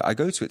go to it. I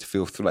go to it to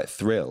feel like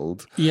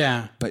thrilled.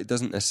 Yeah. But it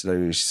doesn't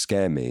necessarily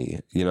scare me.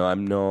 You know,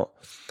 I'm not...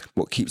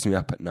 What keeps me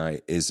up at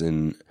night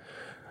isn't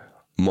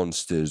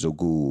monsters or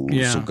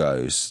ghouls or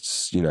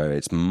ghosts. You know,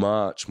 it's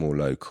much more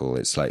local.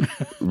 It's like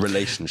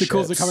relationships. The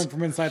calls are coming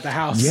from inside the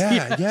house.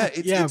 Yeah.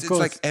 It's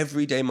like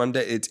everyday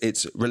Monday.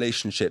 It's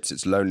relationships.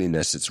 It's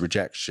loneliness. It's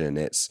rejection.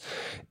 It's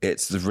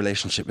the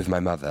relationship with my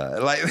mother.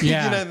 Like, you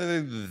know,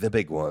 the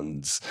big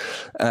ones.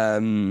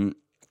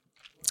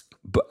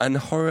 But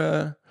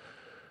horror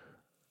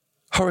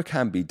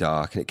can be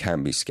dark and it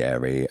can be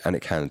scary and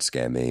it can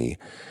scare me,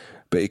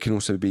 but it can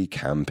also be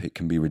camp. It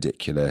can be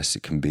ridiculous.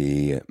 It can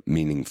be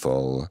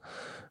meaningful,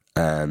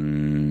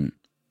 and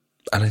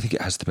I think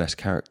it has the best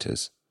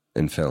characters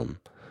in film.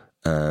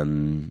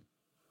 In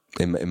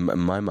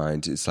my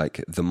mind, it's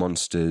like the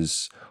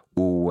monsters.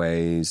 I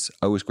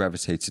always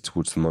gravitated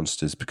towards the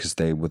monsters because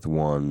they were the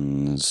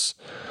ones,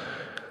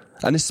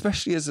 and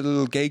especially as a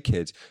little gay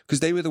kid, because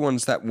they were the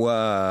ones that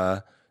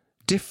were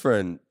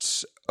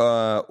different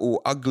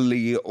or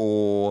ugly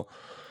or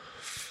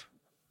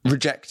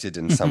rejected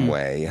in some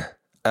way,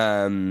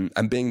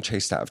 and being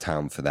chased out of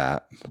town for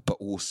that, but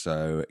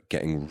also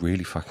getting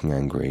really fucking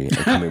angry and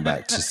coming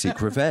back to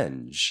seek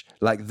revenge.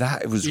 Like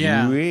that, it was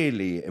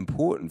really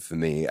important for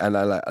me, and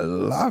I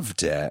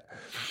loved it.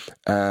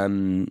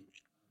 And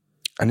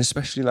And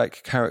especially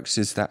like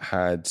characters that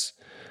had,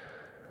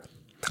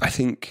 I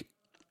think,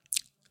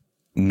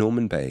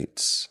 Norman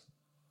Bates,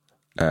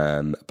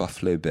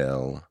 Buffalo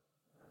Bill,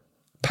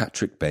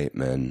 Patrick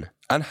Bateman,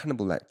 and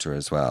Hannibal Lecter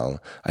as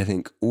well. I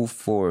think all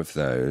four of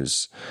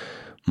those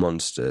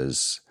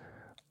monsters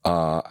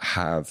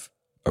have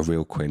a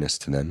real queerness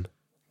to them.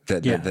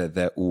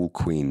 They're all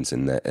queens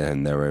in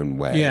their own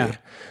way. Yeah.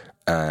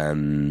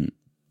 And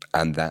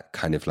that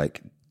kind of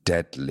like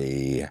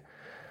deadly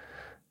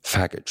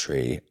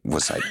faggotry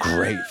was like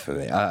great for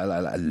me.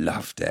 I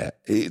loved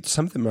it.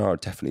 Some of them are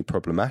definitely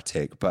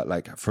problematic, but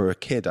like for a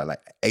kid, I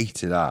like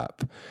ate it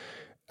up.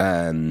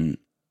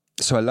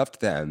 So I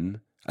loved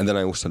them, and then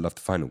I also loved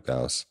the Final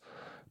Girls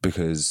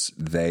because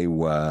they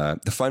were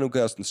the Final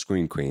Girls and the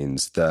Scream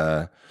Queens,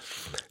 the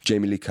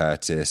Jamie Lee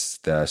Curtis,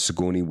 the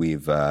Sigourney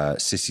Weaver,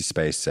 Sissy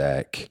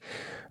Spacek,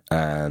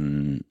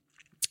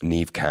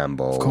 Neve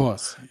Campbell, of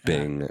course,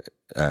 being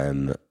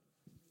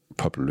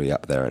probably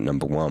up there at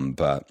number one,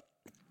 but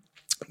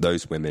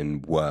those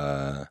women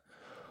were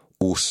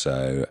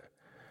also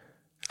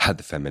had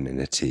the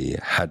femininity,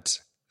 had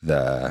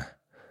the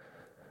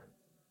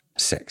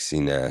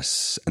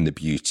sexiness and the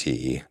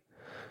beauty,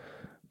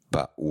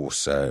 but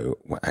also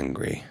were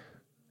angry.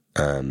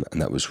 And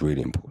that was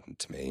really important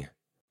to me.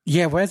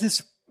 Yeah, where's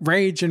this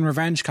rage and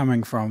revenge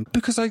coming from?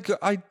 Because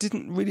I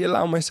didn't really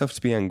allow myself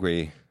to be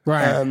angry.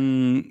 Right.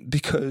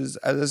 Because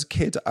as a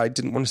kid, I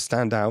didn't want to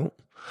stand out.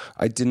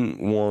 I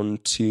didn't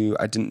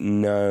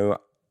know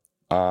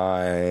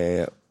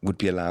I would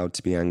be allowed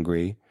to be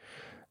angry.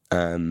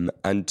 And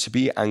to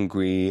be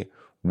angry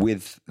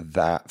with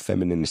that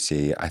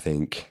femininity, I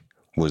think,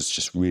 was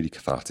just really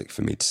cathartic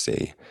for me to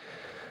see.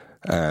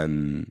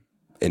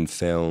 In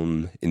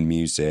film, in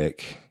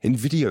music, in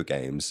video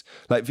games.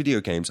 Like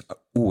video games, I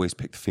always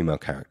pick the female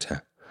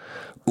character.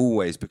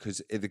 Always,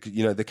 because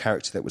the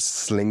character that was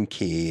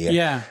slinky,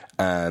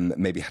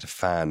 maybe had a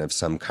fan of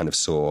some kind of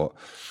sort,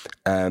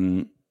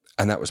 and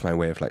that was my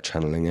way of like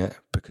channeling it.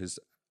 Because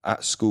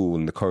at school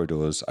in the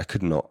corridors, I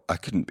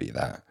couldn't be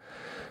that,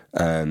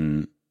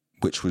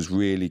 which was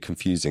really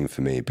confusing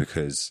for me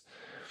because,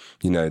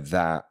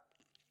 that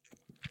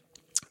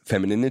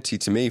femininity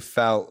to me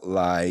felt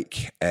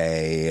like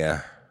a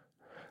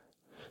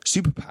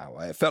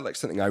superpower. It felt like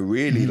something I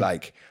really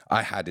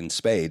I had in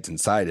spades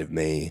inside of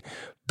me,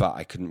 but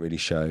I couldn't really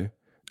show.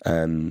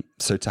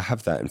 So to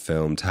have that in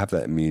film, to have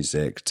that in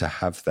music, to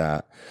have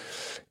that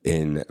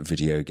in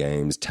video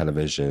games,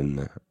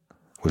 television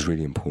was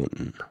really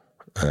important.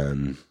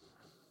 But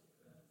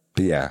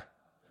yeah,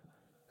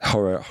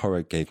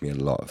 horror gave me a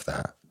lot of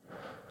that.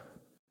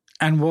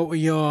 And what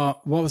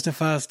was the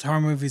first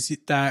horror movies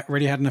that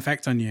really had an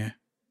effect on you?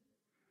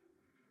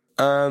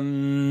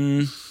 I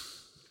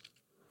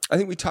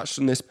think we touched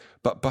on this,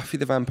 but Buffy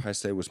the Vampire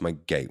Slayer was my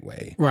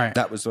gateway. Right.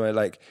 That was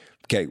my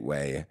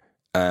gateway.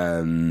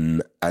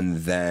 And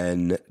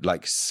then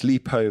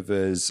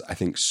sleepovers, I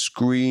think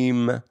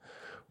Scream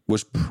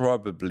was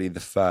probably the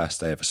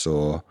first I ever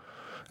saw,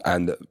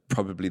 and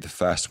probably the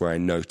first where I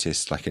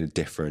noticed a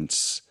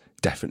difference,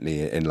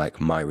 definitely in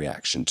my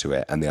reaction to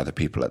it and the other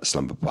people at the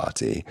slumber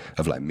party,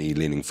 of me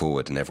leaning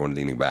forward and everyone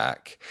leaning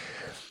back.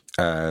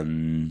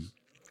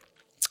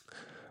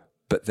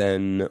 But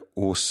then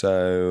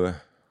also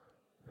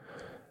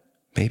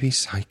maybe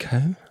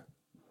Psycho.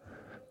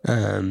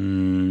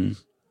 And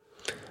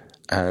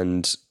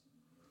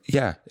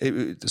yeah,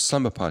 the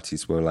slumber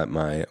parties were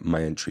my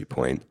entry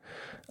point,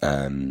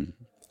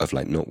 of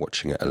not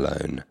watching it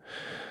alone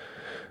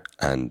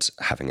and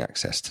having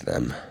access to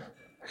them.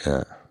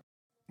 Yeah.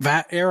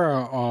 That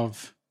era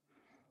of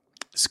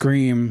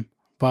Scream,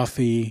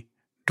 Buffy,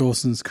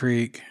 Dawson's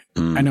Creek,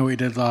 I Know What You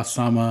Did Last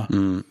Summer.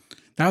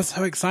 That was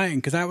so exciting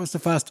because that was the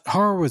first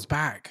horror was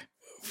back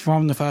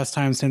from the first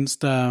time since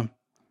the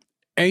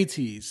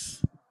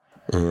 80s.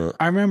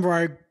 I remember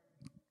I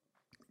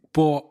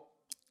bought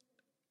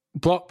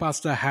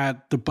Blockbuster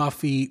had the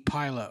Buffy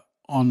pilot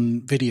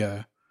on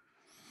video,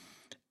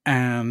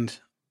 and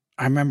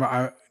I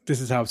remember this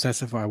is how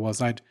obsessive I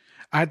was. I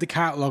had the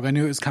catalog. I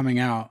knew it was coming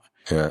out.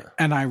 Yeah.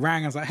 And I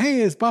rang. I was like,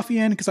 "Hey, is Buffy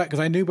in?" Because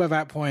I knew by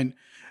that point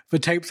the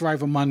tapes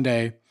arrive on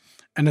Monday,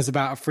 and there's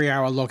about a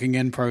 3-hour logging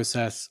in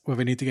process where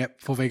they need to get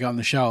before they get on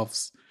the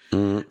shelves.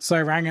 So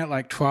I rang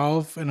at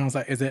 12, and I was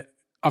like,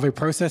 "Are they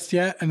processed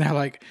yet?" And they're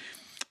like,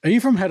 "Are you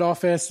from head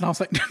office?" And I was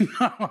like,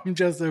 "No, I'm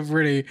just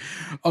really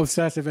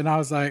obsessive." And I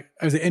was like,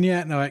 "Is it in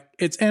yet?" And they're like,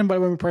 "It's in, but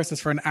when we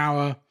process for an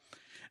hour."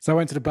 So I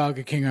went to the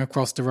Burger King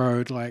across the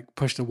road,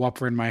 pushed a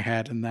Whopper in my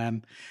head, and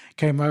then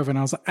came over, and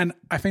I was like, and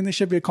I think there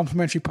should be a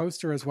complimentary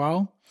poster as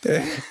well.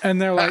 And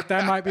they're like,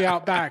 that might be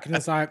out back. And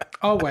it's like,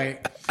 oh, wait.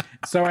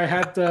 So I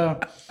had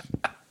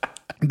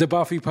the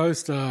Buffy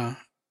poster,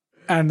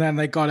 and then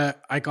they got it.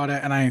 I got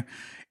it, and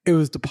it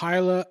was the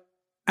pilot,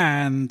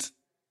 and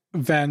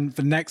then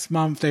the next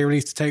month they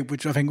released a tape,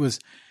 which I think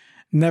was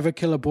Never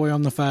Kill a Boy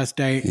on the First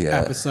Date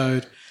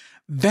episode.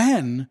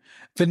 Then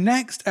the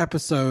next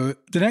episode,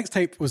 the next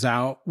tape was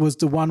out, was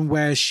the one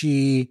where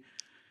she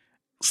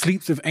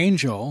sleeps with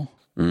Angel.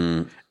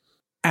 And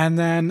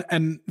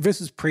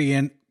this was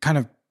kind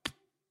of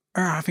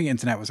I think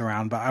internet was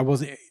around, but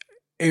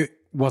it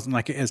wasn't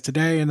like it is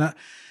today. And that,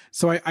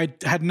 so I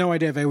had no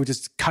idea they were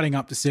just cutting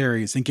up the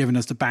series and giving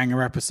us the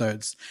banger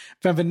episodes.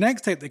 Then the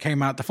next tape that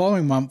came out the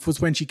following month was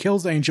when she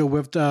kills Angel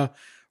with the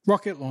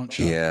rocket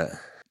launcher. Yeah.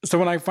 So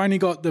when I finally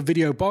got the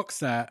video box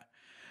set,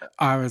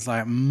 I was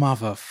like,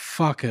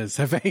 motherfuckers,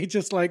 have they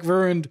just like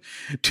ruined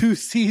 2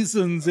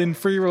 seasons in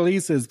 3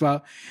 releases?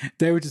 But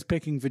they were just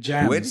picking the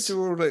gems. Where did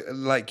all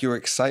like your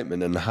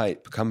excitement and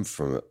hype come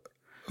from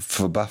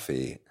for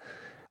Buffy?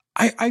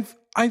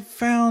 I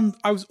found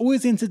I was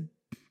always into,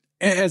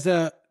 as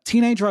a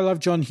teenager, I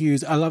loved John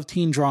Hughes. I love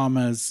teen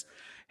dramas,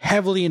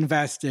 heavily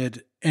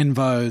invested in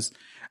those.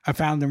 I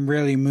found them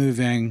really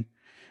moving.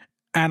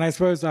 And I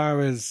suppose I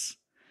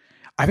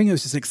think it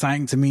was just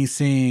exciting to me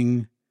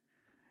seeing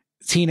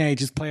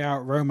teenagers play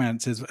out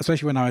romances,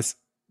 especially when I was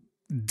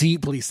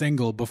deeply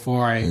single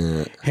before I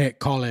hit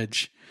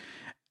college.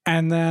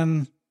 And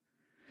then,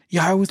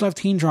 yeah, I always loved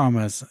teen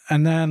dramas.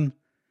 And then,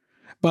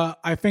 but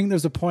I think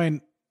there's a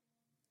point,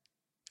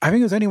 I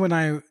think it was only when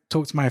I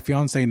talked to my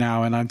fiance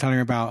now and I'm telling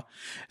her about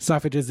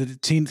stuff I did as a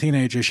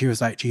teenager, she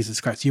was like,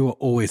 Jesus Christ, you were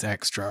always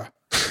extra.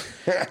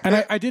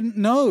 And I didn't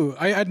know.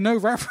 I had no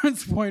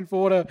reference point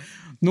for what a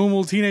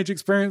normal teenage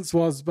experience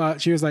was,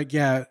 but she was like,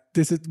 yeah,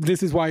 this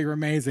is why you're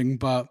amazing,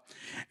 but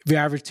the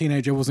average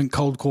teenager wasn't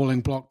cold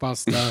calling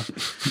Blockbuster.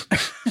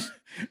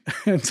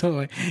 And so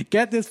like,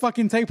 get this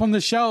fucking tape on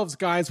the shelves,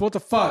 guys. What the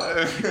fuck?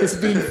 It's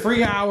been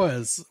 3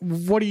 hours.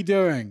 What are you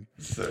doing?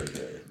 So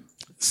good.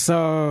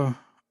 So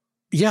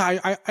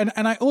yeah,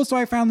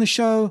 I found the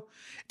show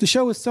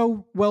was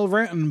so well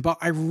written, but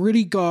I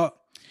really got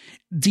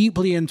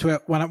deeply into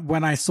it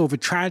when I saw the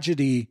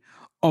tragedy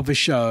of the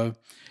show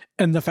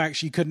and the fact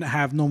she couldn't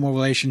have normal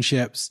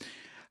relationships.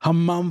 Her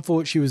mum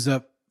thought she was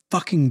a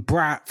fucking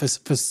brat for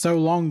so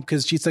long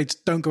because she'd say,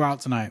 don't go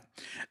out tonight.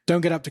 Don't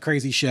get up to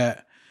crazy shit.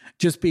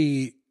 Just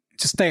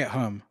stay at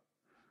home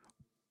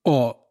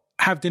or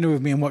have dinner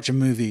with me and watch a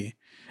movie.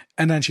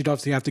 And then she'd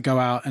obviously have to go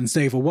out and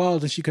save the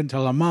world and she couldn't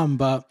tell her mum,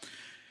 but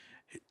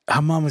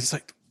her mum was just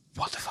like,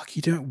 what the fuck are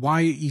you doing? Why?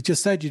 You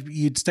just said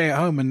you'd stay at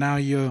home and now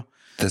you're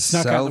the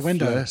snuck out the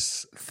window.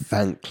 Selfless,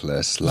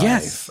 thankless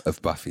life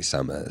of Buffy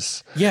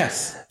Summers.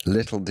 Yes.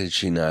 Little did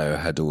she know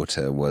her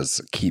daughter was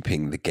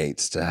keeping the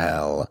gates to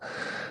hell.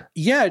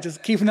 Yeah,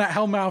 just keeping that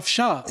hell mouth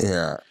shut.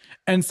 Yeah.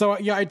 And so,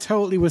 yeah, I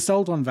totally was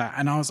sold on that.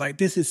 And I was like,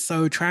 this is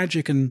so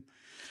tragic and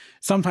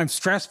sometimes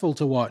stressful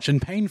to watch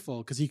and painful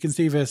because you can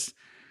see this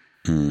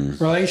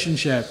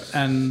relationship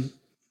and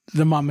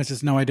the mum has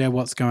just no idea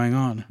what's going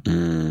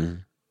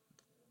on.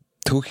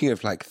 Talking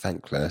of like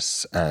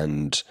thankless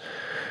and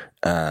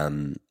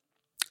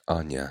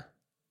Anya.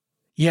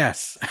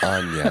 Yes.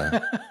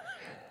 Anya.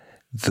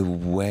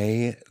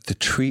 The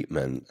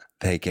treatment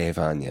they gave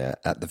Anya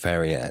at the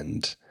very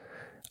end,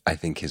 I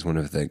think is one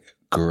of the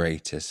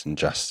greatest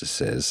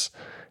injustices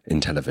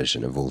in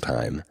television of all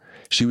time.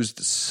 She was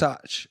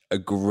such a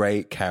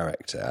great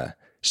character.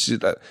 She,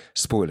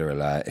 spoiler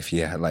alert, if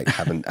you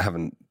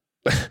haven't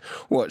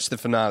watched the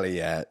finale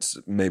yet,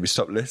 maybe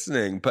stop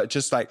listening. But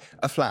just like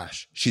a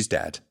flash, she's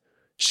dead.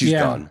 She's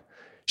gone.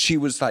 She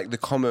was like the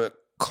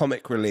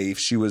comic relief.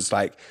 She was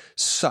like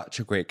such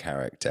a great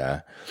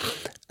character.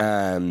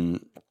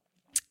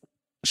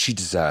 She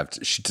deserved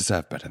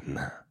better than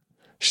that.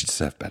 She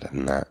deserved better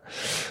than that.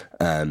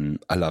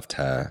 I loved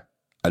her.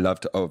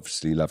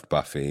 Obviously loved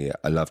Buffy.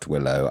 I loved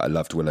Willow. I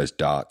loved Willow's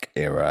dark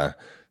era.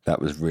 That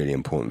was really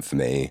important for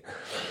me.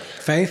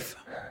 Faith?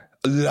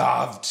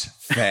 Loved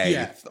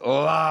Faith.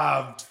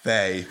 Loved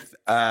Faith.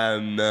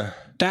 That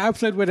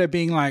episode where they're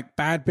being like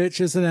bad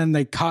bitches and then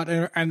they cut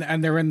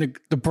and they're in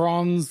the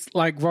bronze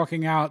like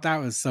rocking out. That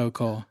was so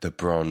cool. The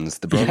bronze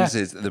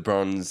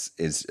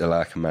is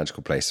like a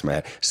magical place in my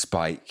head.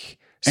 Spike.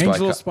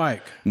 Angel or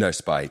Spike? No,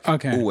 Spike.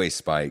 Okay. Always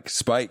Spike.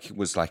 Spike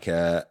was like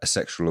a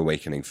sexual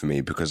awakening for me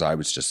because I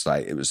was just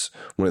like, it was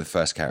one of the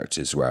first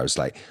characters where I was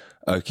like,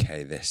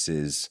 okay, this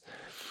is,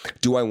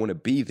 do I want to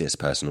be this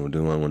person or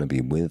do I want to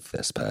be with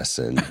this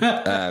person?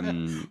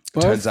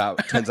 Turns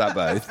out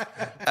both.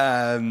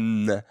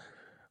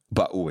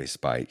 But always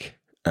Spike.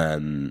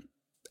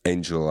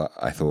 Angel,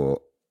 I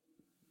thought,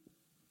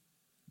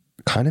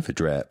 kind of a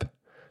drip.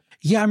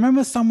 Yeah, I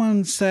remember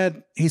someone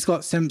said he's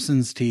got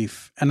Simpsons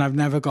teeth, and I've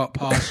never got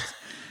past.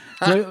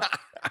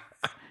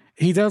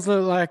 He does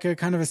look like a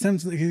kind of a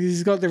Simpsons.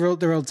 He's got the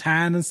real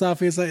tan and stuff.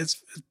 He's like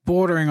it's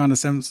bordering on a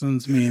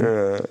Simpsons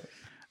meme.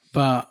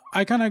 But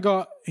I kind of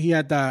got he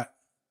had that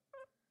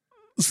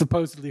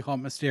supposedly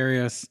hot,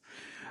 mysterious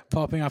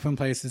popping up in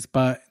places,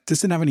 but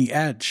just didn't have any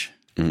edge.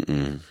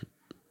 And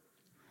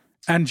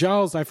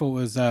Giles, I thought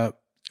was a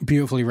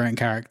beautifully written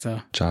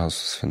character. Giles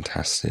was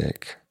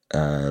fantastic.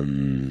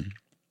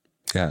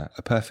 Yeah,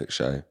 a perfect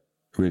show.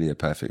 Really a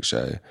perfect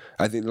show.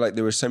 I think like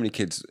there were so many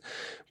kids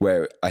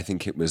where I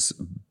think it was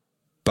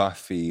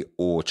Buffy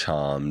or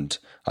Charmed.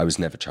 I was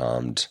never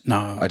Charmed.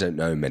 No. I don't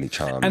know many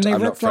Charmed. And they I'm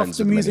not ripped off friends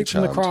the with music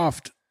many from The Charmed.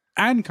 Craft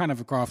and kind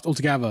of a Craft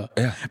altogether.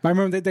 Yeah. But I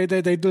remember they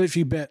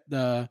literally bit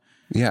the...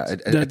 Yeah,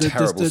 a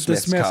terrible the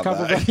Smiths Smiths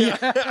cover.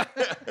 cover.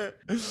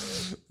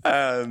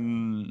 Yeah.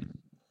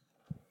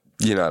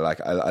 You know, like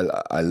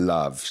I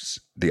loved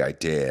the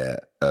idea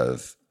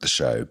of the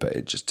show, but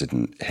it just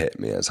didn't hit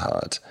me as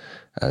hard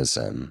as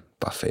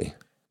Buffy.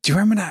 Do you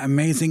remember that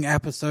amazing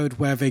episode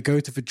where they go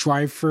to the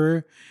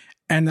drive-thru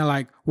and they're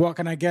like, what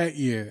can I get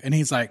you? And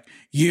he's like,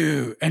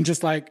 you, and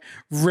just like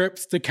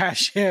rips the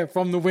cashier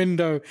from the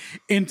window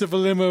into the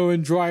limo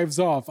and drives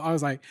off. I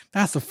was like,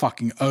 that's a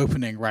fucking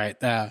opening right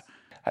there.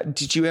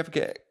 Did you ever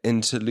get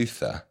into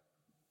Luther?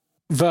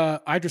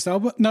 The Idris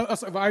Elba? No,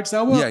 sorry, the Idris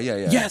Elba? Yeah.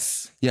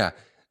 Yes. Yeah.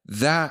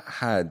 That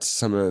had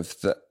some of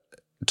the,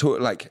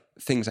 like,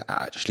 things that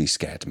actually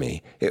scared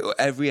me.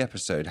 Every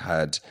episode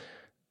had,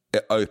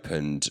 it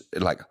opened,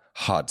 like,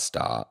 hard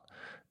start.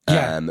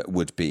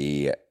 Would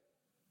be,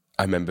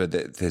 I remember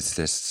that there's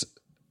this...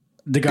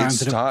 The guy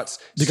under the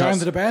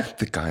bed?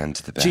 The guy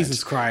under the bed.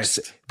 Jesus Christ.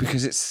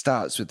 Because it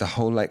starts with the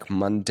whole like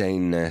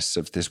mundaneness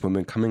of this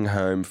woman coming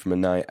home from a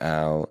night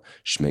out.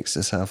 She makes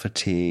herself a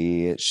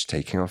tea. She's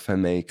taking off her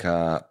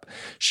makeup.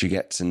 She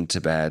gets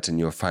into bed and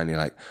you're finally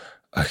like,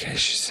 okay,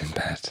 she's in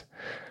bed.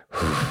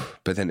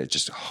 But then it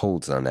just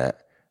holds on it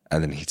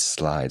and then he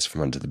slides from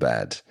under the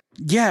bed.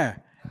 Yeah.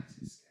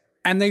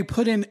 And they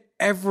put in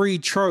every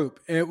trope.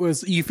 It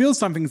was, you feel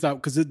something's up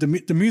because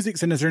the music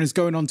sinister and it's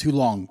going on too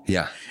long.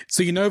 Yeah.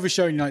 So you know the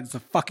show and you're like, there's a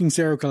fucking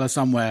serial killer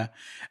somewhere.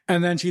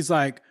 And then she's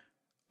like,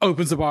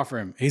 opens the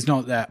bathroom. He's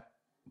not there.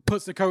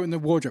 Puts the coat in the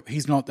wardrobe.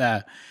 He's not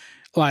there.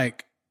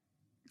 Like,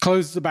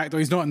 closes the back door.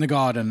 He's not in the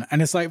garden.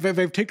 And it's like,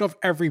 they've ticked off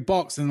every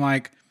box and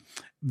like,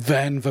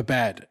 then the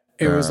bed.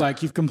 It was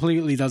like, you've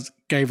completely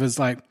gave us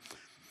like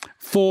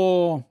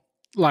 4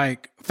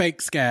 like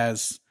fake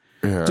scares.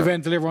 Yeah. To then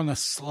deliver on a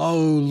slow,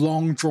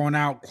 long, drawn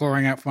out,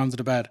 clawing out from under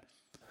the bed.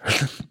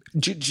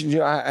 do you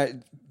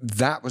know,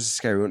 that was a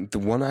scary one. The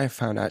one I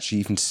found actually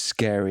even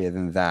scarier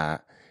than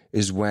that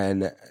is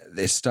when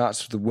it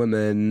starts with the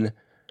woman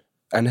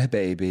and her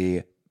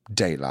baby,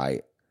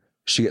 daylight.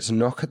 She gets a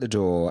knock at the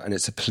door and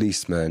it's a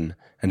policeman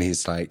and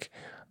he's like,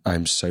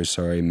 I'm so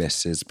sorry,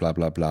 Mrs. blah,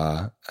 blah,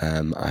 blah.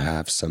 I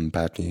have some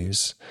bad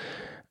news.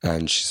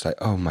 And she's like,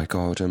 oh my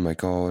God.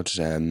 He's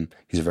a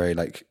very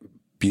like...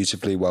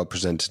 beautifully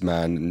well-presented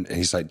man. And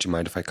he's like, do you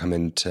mind if I come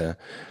in to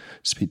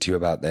speak to you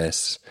about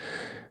this?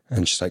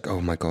 And she's like,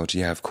 oh my God,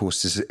 yeah, of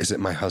course. Is it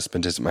my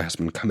husband? Is it my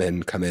husband? Come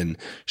in.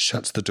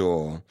 Shuts the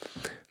door.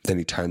 Then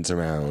he turns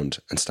around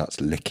and starts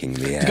licking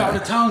the air. Got the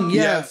tongue,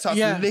 yeah. Starts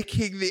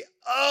licking the...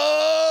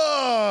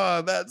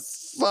 Oh,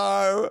 that's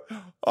so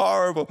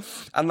horrible.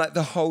 And like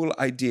the whole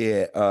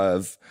idea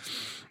of...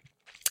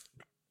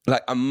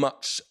 Like I'm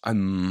much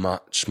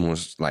more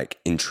like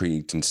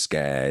intrigued and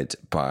scared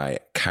by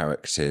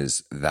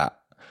characters that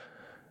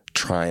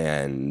try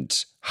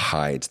and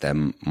hide their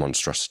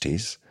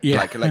monstrosities.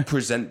 Yeah. Like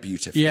present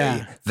beautifully.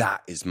 Yeah.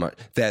 That is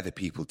they're the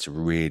people to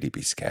really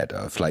be scared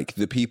of. Like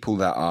the people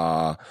that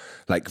are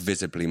like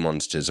visibly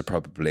monsters are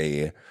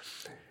probably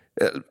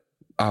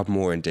are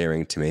more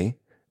endearing to me.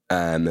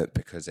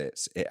 Because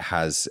it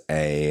has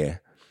a...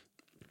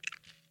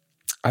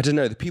 I don't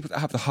know, the people that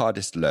have the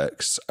hardest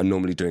looks are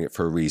normally doing it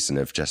for a reason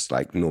of just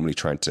like normally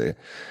trying to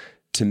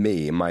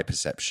me, in my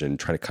perception,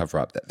 trying to cover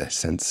up that they're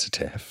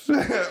sensitive.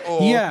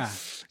 Or, yeah.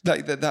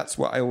 Like that's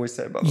what I always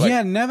say about like...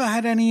 Yeah, never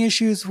had any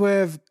issues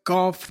with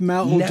goth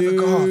metal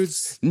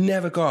dudes.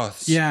 Never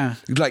goths. Yeah.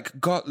 Like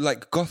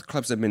goth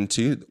clubs I've been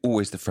to,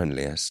 always the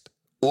friendliest.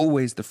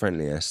 Always the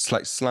friendliest.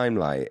 Like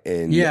Slimelight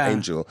in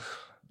Angel.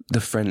 The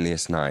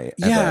friendliest night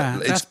ever. Yeah,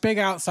 that's big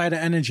outsider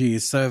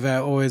energies, so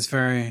they're always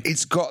very...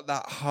 It's got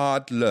that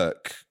hard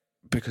look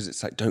because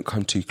it's like, don't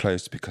come too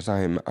close because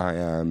I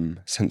am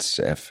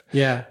sensitive.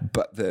 Yeah.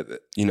 But the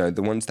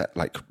ones that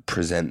like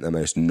present the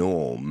most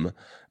norm,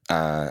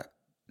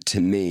 to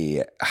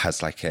me,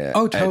 has like a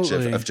edge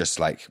of just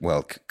like,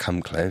 well,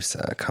 come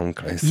closer.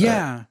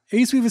 Yeah. It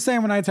used to be the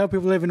same when I tell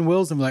people live in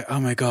Wills, I'm like, oh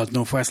my God,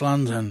 Northwest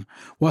London.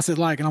 What's it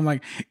like? And I'm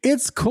like,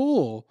 it's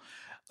cool.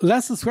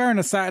 Less than swearing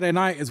a Saturday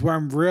night is where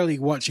I'm really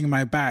watching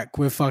my back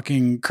with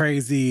fucking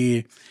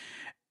crazy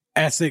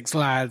Essex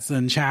lads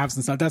and chavs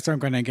and stuff. That's where I'm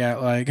going to get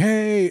like,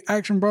 hey,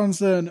 Action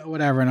Bronson, or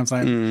whatever. And I'm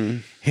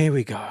like, here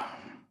we go.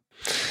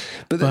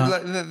 But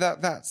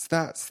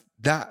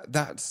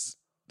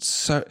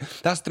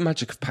that's the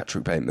magic of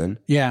Patrick Bateman.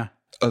 Yeah.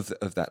 Of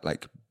that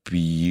like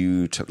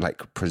beautiful,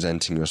 like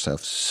presenting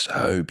yourself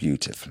so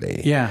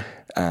beautifully. Yeah.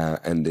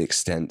 And the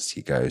extents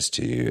he goes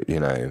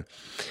to,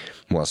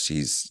 whilst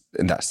he's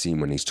in that scene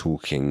when he's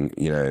talking,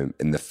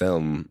 in the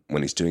film,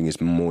 when he's doing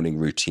his morning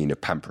routine of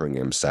pampering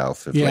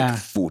himself, of like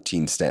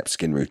 14-step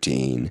skin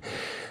routine.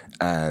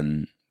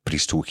 But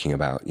he's talking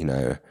about,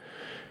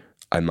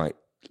 I might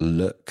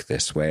look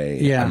this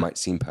way. I might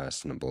seem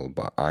personable,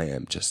 but I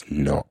am just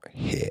not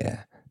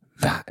here.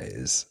 That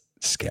is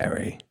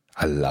scary.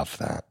 I love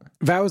that.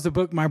 That was the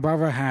book my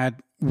brother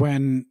had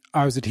when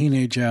I was a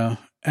teenager,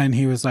 and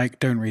he was like,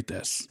 don't read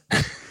this.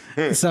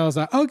 So I was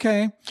like,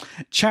 okay,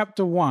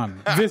 chapter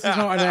 1. This is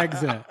not an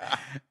exit.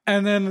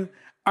 And then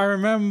I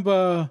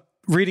remember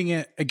reading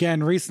it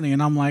again recently,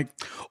 and I'm like,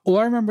 all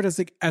I remembered as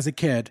a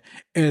kid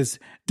is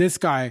this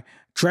guy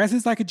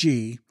dresses like a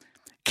G.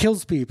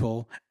 kills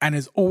people, and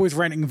is always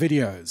renting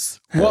videos.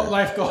 What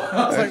life goals?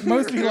 I was like,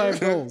 mostly life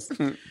goals.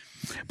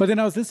 But then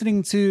I was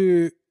listening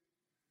to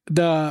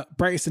the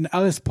Bryson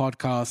Ellis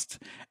podcast,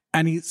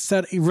 and he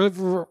said he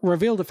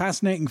revealed a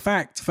fascinating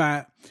fact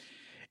that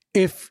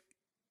if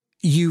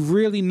you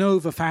really know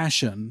the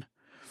fashion,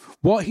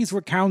 what he's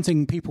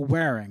recounting people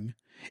wearing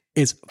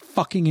is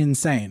fucking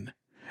insane.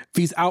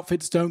 These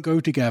outfits don't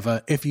go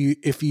together if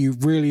you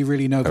really,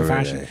 really know the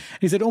fashion. Really?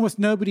 He said almost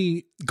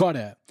nobody got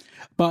it,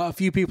 but a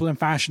few people in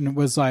fashion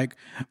was like,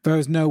 there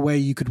was no way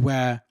you could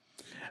wear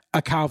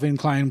a Calvin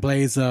Klein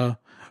blazer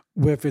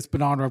with this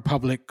Banana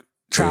Republic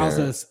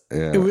trousers.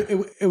 Yeah.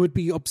 It would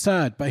be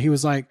absurd. But he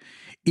was like,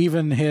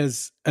 even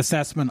his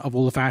assessment of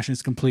all the fashion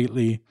is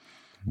completely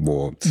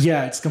warped.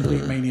 Yeah, it's a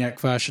complete maniac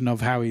version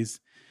of how he's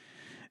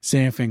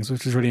seeing things,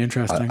 which is really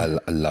interesting. I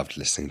loved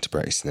listening to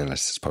Bryson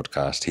Ellis'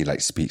 podcast. He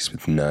like speaks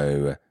with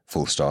no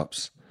full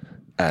stops,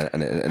 and I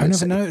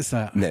never noticed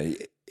that. No,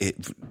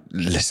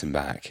 listen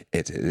back.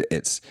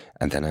 It's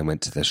and then I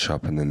went to the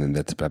shop, and then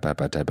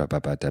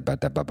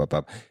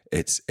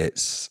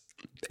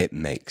it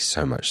makes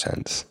so much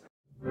sense.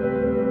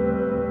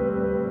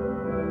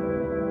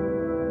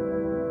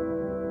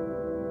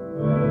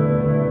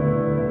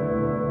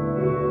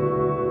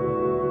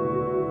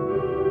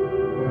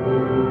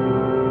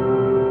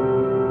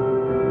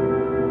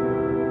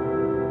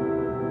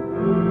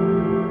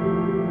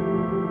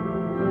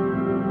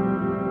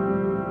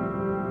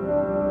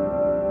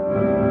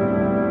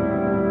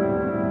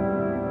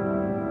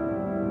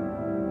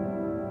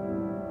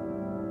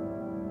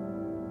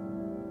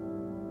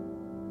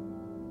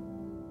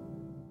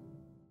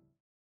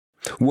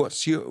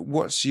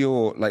 What's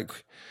your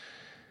like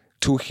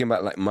talking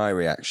about like my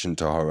reaction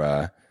to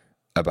horror,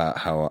 about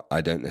how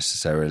I don't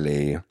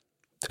necessarily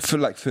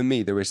for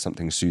me there is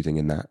something soothing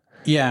in that.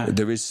 Yeah.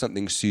 There is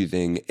something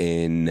soothing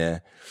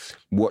in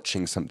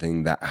watching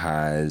something that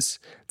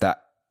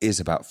is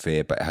about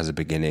fear, but it has a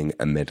beginning,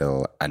 a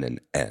middle, and an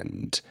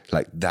end.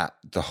 Like that,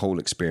 the whole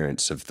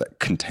experience of that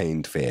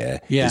contained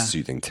fear is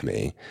soothing to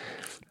me.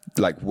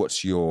 Like,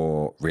 what's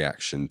your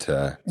reaction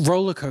to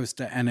roller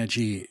coaster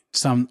energy?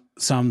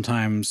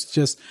 Sometimes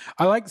just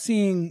I like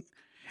seeing.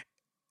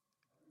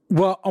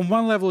 Well, on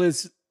one level,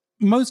 is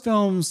most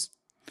films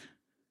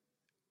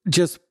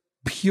just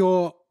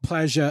pure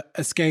pleasure,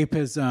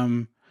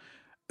 escapism.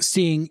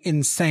 Seeing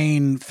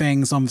insane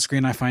things on the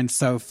screen, I find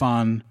so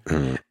fun.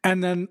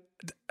 And then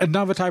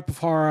another type of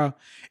horror,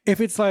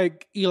 if it's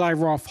like Eli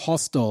Roth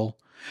Hostel,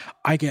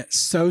 I get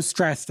so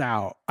stressed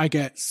out. I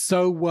get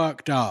so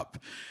worked up.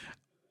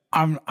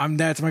 I'm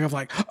there to make up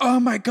like, oh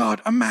my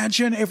God,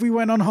 imagine if we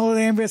went on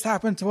holiday and this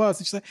happened to us.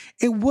 And she's like,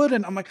 it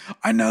wouldn't. I'm like,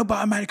 I know,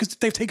 but imagine because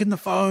they've taken the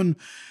phone.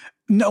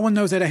 No one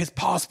knows that his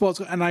passport's,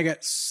 and I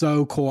get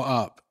so caught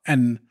up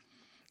and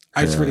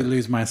I just really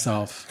lose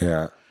myself.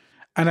 Yeah.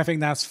 And I think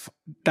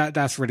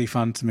that's really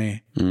fun to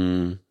me.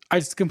 I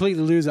just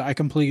completely lose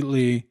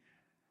it.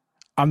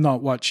 I'm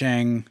not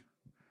watching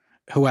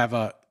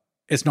whoever.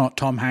 It's not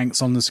Tom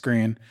Hanks on the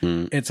screen.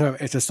 It's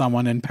a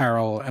someone in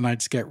peril, and I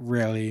just get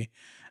really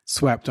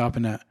swept up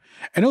in it.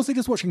 And also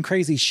just watching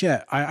crazy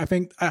shit. I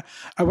think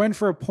I went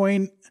for a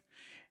point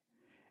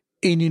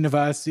in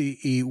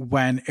university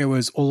when it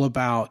was all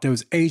about, there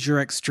was Asia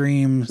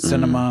Extreme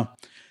cinema,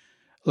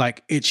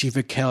 like Itchy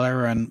the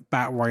Killer and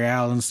Bat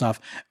Royale and stuff.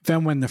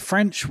 Then when the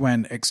French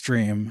went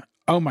extreme,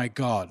 oh my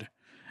God,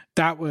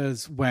 that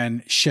was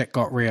when shit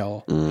got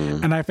real.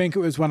 And I think it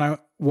was when I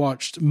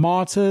watched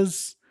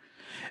Martyrs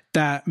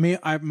that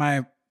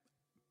my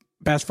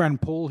best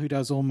friend Paul, who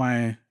does all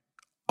my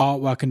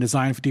artwork and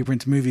design for Deeper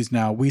Into Movies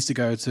now, we used to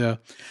go to the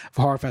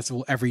horror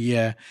festival every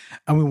year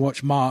and we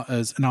watched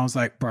Martyrs, and I was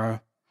like,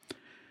 bro,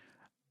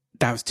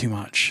 that was too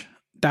much.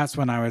 That's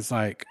when I was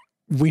like,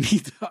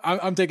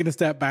 I'm taking a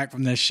step back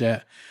from this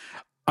shit.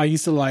 I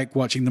used to like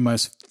watching the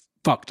most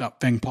fucked up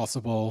thing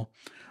possible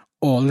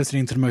or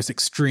listening to the most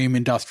extreme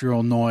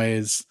industrial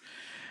noise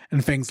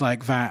and things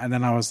like that. And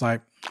then I was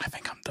like, I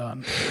think I'm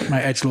done. My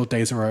edgelord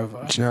days are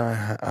over. Do you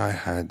know, I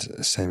had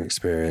the same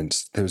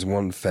experience. There was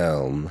one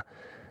film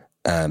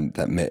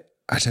that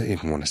I don't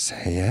even want to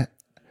say it.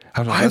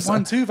 I have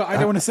one too, but I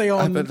don't want to say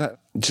on. But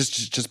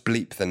just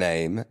bleep the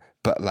name.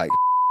 But like,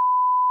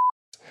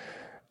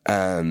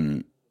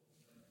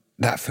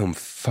 that film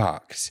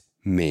fucked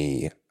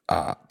me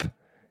up.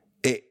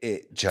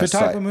 It just the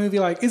type of movie,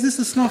 like, is this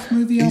a snuff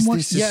movie? Is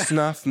this a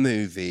snuff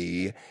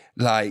movie?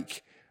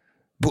 Like,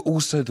 but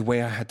also the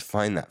way I had to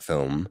find that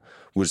film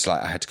was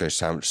like I had to go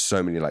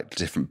so many like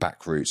different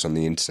back routes on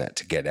the internet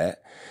to get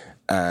it.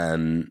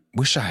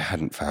 Wish I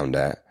hadn't found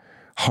it.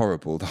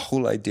 Horrible. The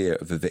whole idea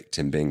of a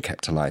victim being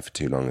kept alive for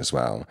too long as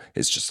well.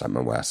 It's just like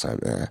my worst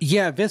nightmare.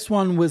 Yeah, this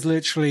one was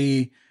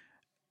literally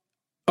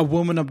a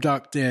woman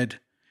abducted,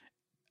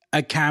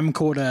 a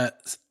camcorder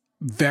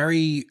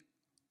very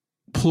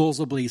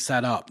plausibly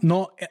set up.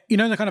 Not, you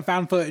know, the kind of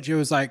fan footage, it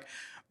was like,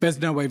 there's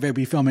no way they'd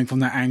be filming from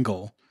that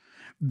angle.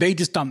 They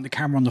just dumped the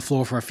camera on the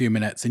floor for a few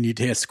minutes and you'd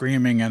hear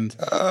screaming and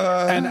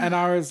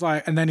I was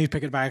like, and then he'd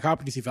pick it back up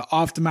and you see the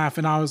aftermath,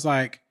 and I was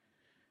like,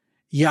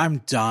 Yeah, I'm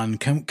done.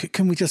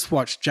 Can we just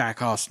watch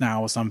Jackass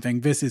now or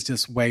something? This is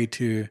just way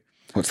too...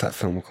 What's that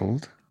film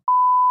called?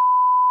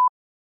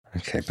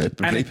 Okay, but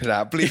bleep it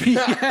out. Bleep it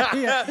out.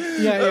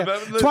 Yeah.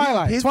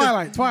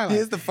 Twilight.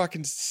 Here's the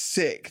fucking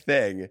sick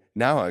thing.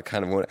 Now I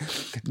kind of want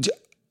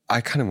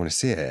to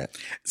see it.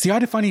 See, I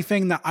had a funny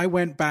thing that I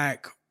went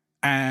back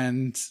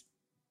and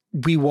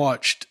me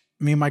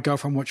and my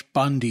girlfriend watched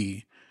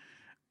Bundy,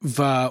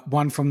 the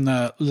one from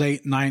the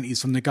late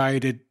 90s, from the guy who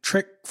did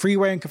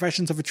Freeway and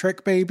Confessions of a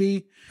Trick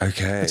Baby.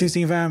 Okay. Have you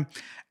seen them?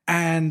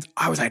 And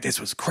I was like,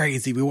 this was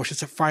crazy. We watched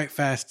this at Fright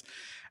Fest.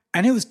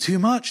 And it was too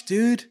much,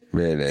 dude.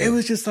 Really? It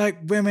was just like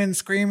women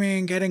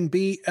screaming, getting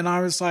beat. And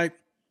I was like,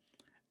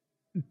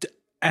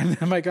 and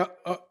then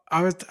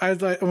I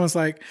was like, almost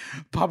like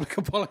public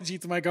apology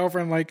to my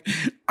girlfriend. Like,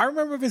 I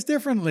remember this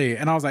differently.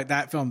 And I was like,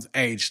 that film's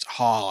aged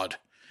hard.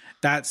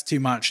 That's too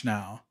much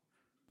now.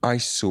 I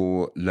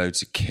saw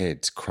loads of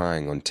kids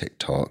crying on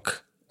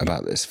TikTok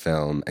about this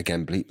film.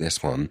 Again, bleep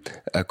this one,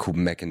 called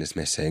Megan is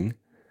Missing.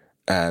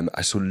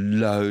 I saw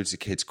loads of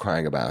kids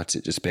crying about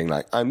it, just being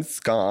like, I'm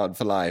scarred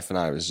for life. And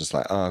I was just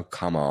like, oh,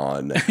 come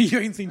on. You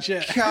ain't seen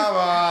shit. Come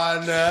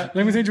on. Let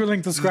me send you a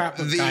link to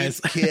Scrapbook,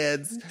 guys. These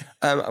kids.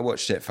 I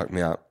watched it, fucked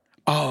me up.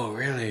 Oh,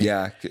 really?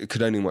 Yeah,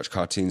 could only watch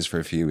cartoons for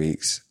a few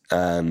weeks.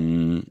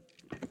 Have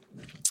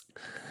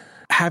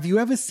you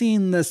ever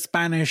seen the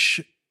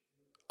Spanish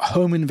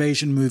home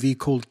invasion movie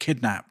called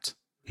Kidnapped?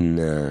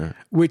 No.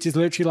 Which is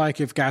literally like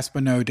if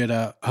Gaspar Noé did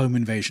a home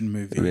invasion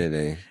movie.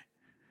 Really?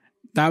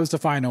 That was the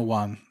final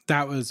one.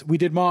 We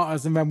did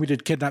Martyrs and then we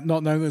did Kidnapped,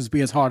 not knowing it was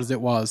be as hard as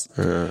it was.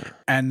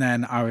 And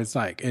then I was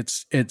like,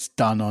 it's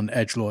done on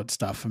edgelord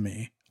stuff for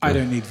me. I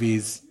don't need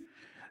these.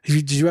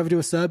 Did you ever do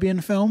a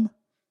Serbian film?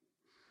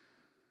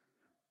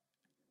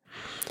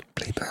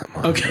 Bleep that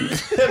one.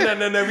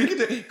 Okay. No. We could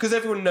do because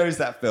everyone knows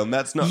that film.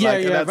 That's not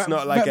that's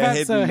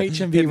a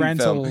hidden HMV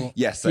rental film.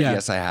 Yes,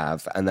 I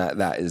have, and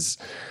that is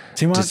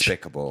too much.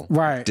 Despicable.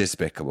 Right.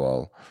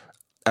 Despicable.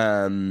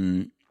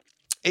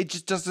 It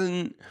just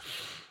doesn't.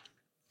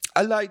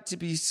 I like to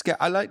be scared.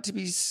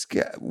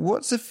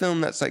 What's a film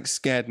that's like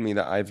scared me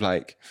that I've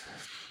like?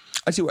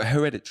 I see what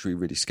Hereditary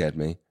really scared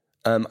me.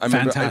 I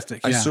remember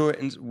I saw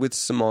it with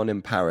Simone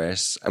in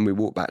Paris, and we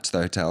walked back to the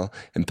hotel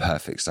in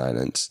perfect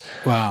silence.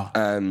 Wow.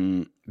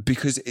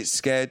 Because it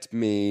scared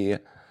me.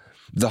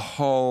 The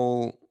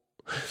whole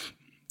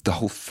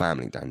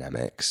family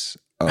dynamics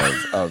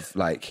of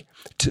like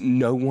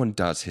no one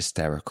does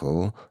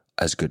hysterical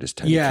as good as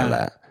Toni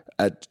Collette.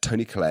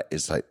 Toni Collette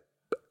is like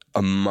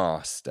a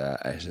master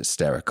at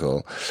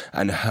hysterical,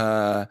 and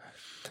her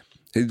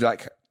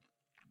like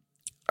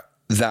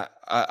that.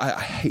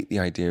 I hate the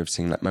idea of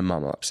seeing like my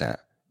mum upset.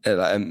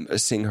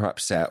 Seeing her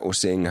upset or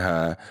seeing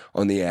her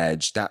on the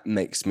edge, that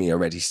makes me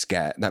already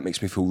scared. That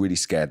makes me feel really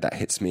scared. That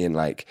hits me in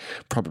like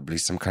probably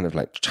some kind of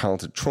like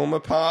childhood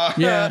trauma part.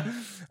 Yeah.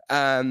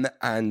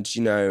 And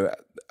you know,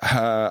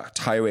 her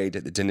tirade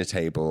at the dinner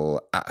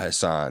table at her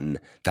son,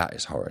 that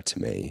is horror to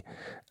me.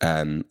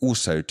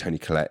 Also Toni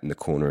Collette in the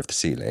corner of the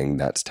ceiling,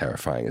 that's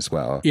terrifying as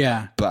well.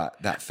 Yeah.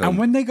 But that film. And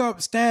when they go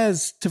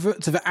upstairs to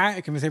the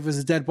attic and they say there's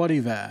a dead body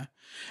there,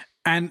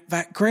 and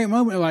that great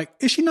moment, you're like,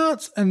 is she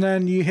nuts? And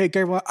then you hear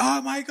Gabriel like,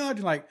 oh my God.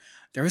 You're like,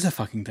 there is a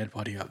fucking dead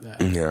body up there.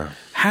 Yeah.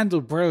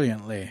 Handled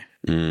brilliantly.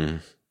 But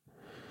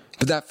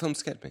that film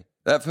scared me.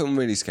 That film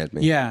really scared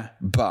me. Yeah.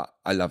 But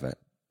I love it.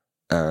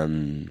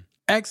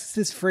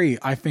 Exorcist 3,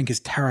 I think, is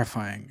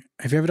terrifying.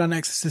 Have you ever done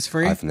Exorcist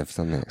 3? I've never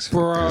done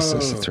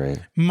Exorcist 3.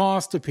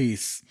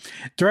 Masterpiece.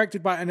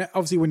 Directed by, and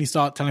obviously when you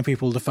start telling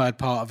people the third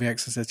part of The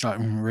Exorcist, you're like,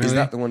 really? Is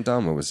that the one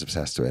Dharma was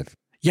obsessed with?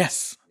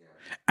 Yes.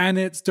 And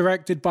it's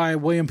directed by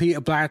William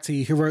Peter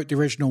Blatty, who wrote the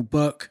original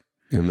book.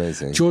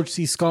 Amazing. George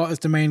C. Scott as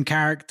the main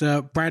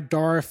character. Brad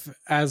Dourif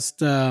as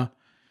the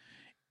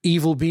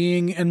evil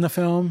being in the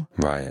film.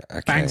 Right.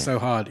 Okay. Bang so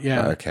hard.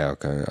 Yeah. Okay. I'll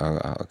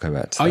go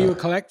back to that. Are you a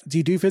collector? Do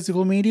you do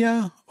physical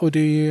media or do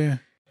you?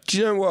 Do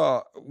you know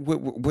what?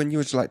 When you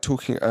were like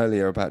talking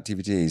earlier about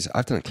DVDs,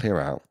 I've done a clear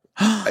out.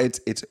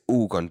 It's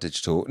all gone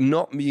digital.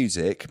 Not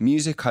music.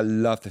 Music, I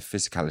love the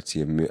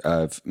physicality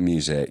of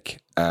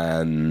music.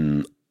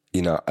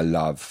 You know, I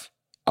love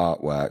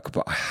artwork,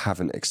 but I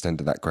haven't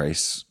extended that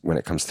grace when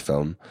it comes to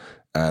film.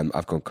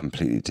 I've gone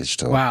completely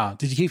digital. Wow.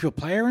 Did you keep your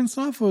player and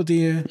stuff, or do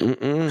you?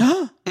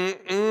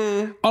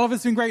 Oliver,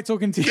 it's been great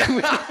talking to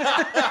you.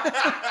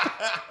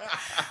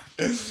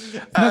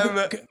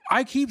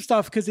 I keep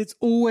stuff because it's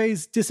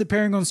always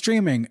disappearing on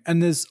streaming,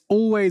 and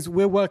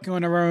we're working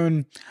on our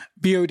own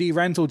VOD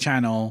rental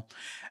channel,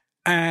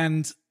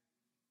 and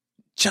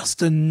just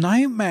the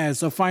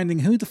nightmares of finding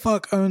who the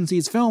fuck owns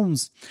these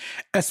films,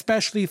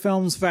 especially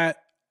films that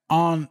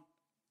aren't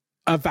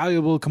a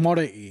valuable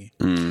commodity.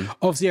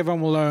 Obviously,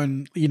 everyone will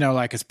own, you know,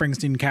 like a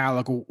Springsteen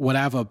catalog or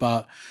whatever,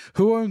 but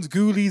who owns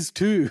Ghoulies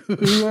 2?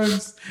 Who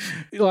owns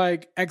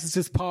like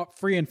Exorcist Part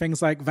 3 and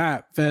things like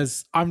that?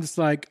 I'm just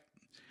like,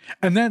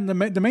 and then the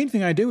main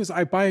thing I do is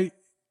I buy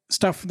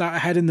stuff that I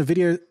had in the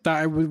video that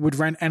I would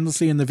rent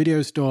endlessly in the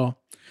video store.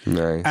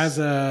 Nice. As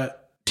a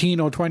teen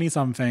or 20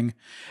 something.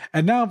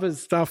 And now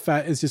there's stuff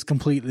that is just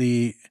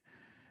completely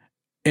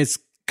it's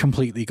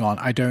completely gone.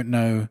 I don't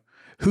know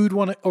who'd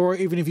want to, or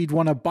even if you'd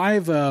want to buy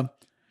the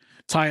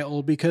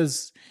title,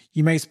 because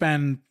you may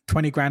spend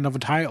 20 grand on a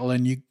title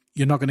and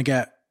you're not going to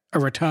get a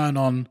return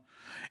on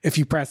if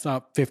you press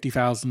up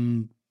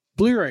 50,000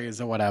 Blu-rays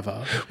or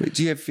whatever. Wait,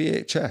 do you have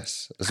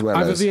VHS as well?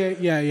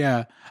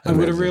 Yeah. I've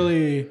got a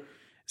really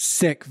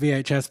sick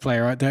VHS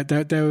player. Right?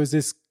 There was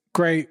this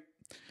great.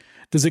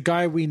 There's a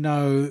guy we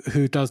know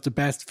who does the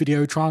best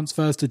video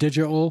transfers to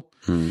digital,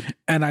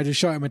 and I just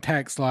shot him a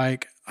text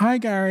like, "Hi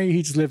Gary."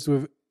 He just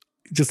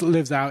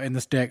lives out in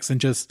the sticks and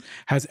just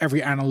has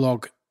every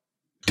analog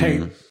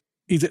tape.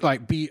 He's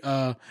like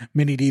Beta,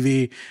 mini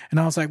DV, and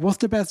I was like, "What's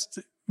the best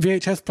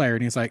VHS player?"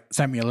 And he's like,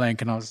 "Send me a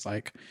link," and I was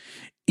like,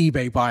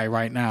 "eBay buy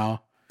right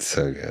now."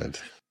 So good.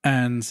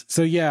 And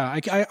so yeah,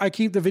 I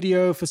keep the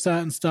video for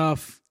certain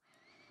stuff,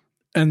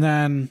 and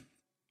then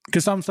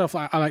because some stuff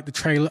I like the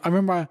trailer. I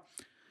remember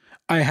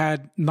I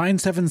had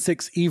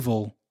 976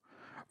 Evil,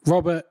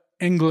 Robert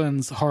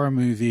Englund's horror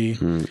movie,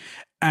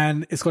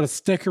 and it's got a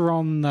sticker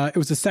on. It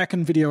was the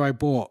second video I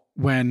bought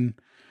when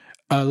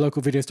a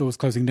local video store was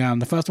closing down.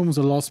 The first one was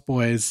The Lost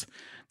Boys.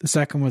 The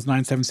second was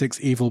 976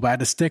 Evil, but I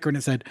had a sticker and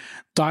it said,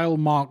 "Dial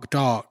Mark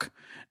Dark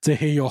to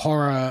hear your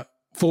horror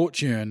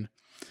fortune."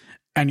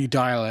 And you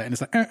dial it, and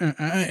it's like,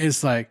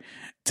 it's like,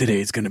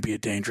 "Today's going to be a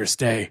dangerous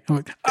day." I'm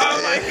like,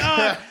 oh my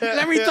God,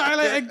 let me dial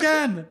it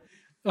again.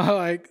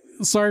 Like,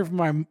 sorry for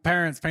my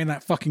parents paying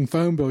that fucking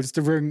phone bill just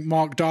to ring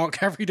Mark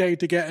Dark every day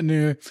to get a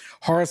new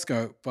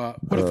horoscope.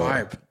 But what a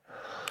vibe.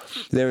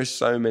 There are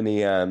so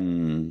many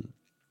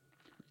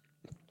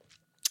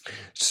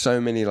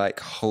like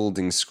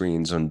holding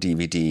screens on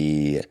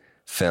DVD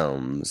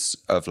films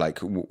of like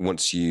when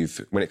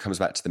it comes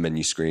back to the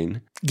menu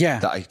screen,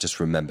 that I just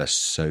remember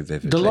so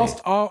vividly. The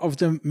lost art of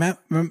the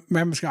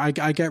member screen.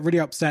 I get really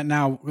upset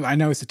now. I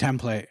know it's a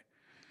template.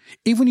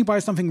 Even when you buy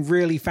something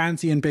really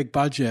fancy and big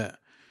budget,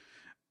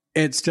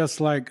 it's just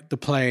like the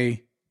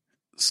play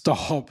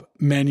stop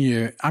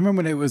menu. I remember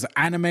when it was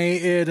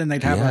animated and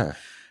they'd have a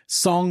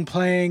song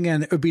playing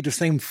and it would be the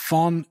same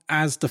font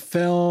as the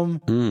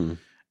film,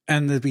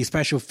 and there'd be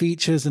special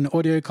features and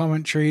audio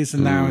commentaries,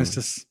 and now it's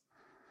just,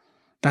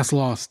 that's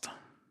lost.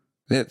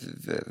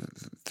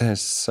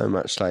 There's so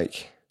much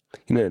like,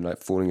 like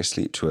falling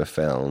asleep to a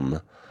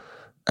film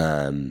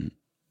that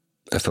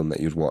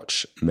you'd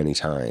watch many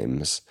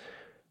times.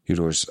 I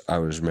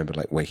always remember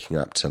like waking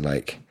up to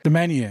like the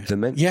menu, the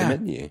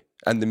menu,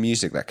 and the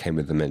music that came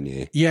with the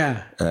menu.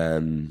 Yeah.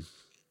 And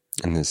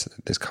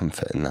there's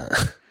comfort in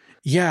that.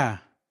 Yeah.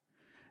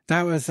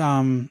 That was,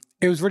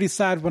 it was really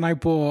sad when I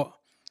bought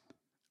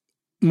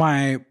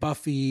my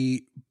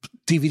Buffy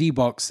DVD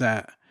box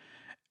set,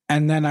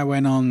 and then I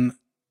went on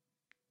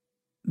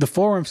the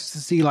forums to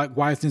see like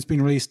why it's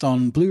been released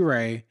on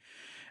Blu-ray,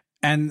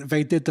 and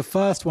they did the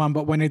first one,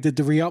 but when they did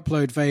the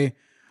re-upload, they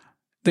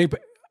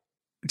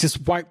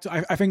just wiped.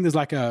 I think there's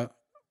like a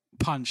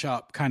punch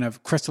up kind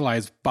of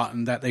crystallized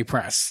button that they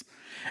press,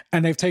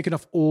 and they've taken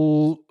off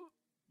all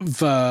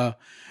the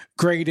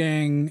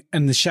grading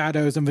and the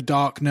shadows and the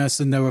darkness,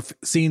 and there were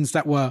scenes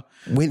that were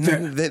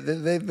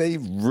they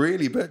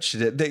really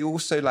butchered it. They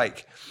also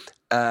like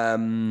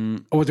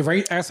or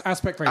the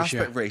aspect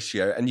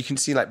ratio, and you can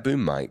see like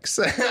boom mics.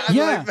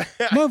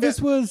 No,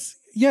 this was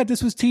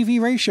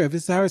TV ratio.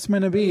 This is how it's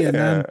meant to be. And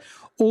then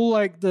all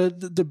like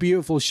the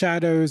beautiful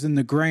shadows and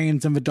the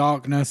grains and the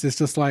darkness. It's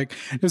just like,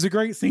 there's a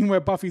great scene where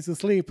Buffy's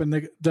asleep and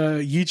the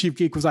YouTube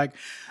geek was like,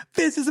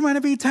 "This is meant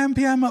to be 10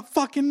 p.m. at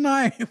fucking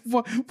night.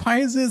 Why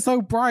is it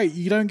so bright?"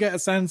 You don't get a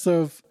sense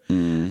of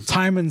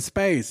time and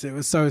space. It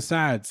was so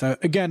sad. So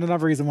again,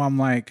 another reason why I'm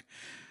like,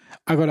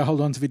 I got to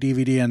hold on to the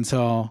DVD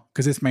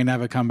because this may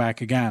never come back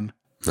again.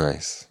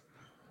 Nice.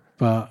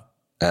 But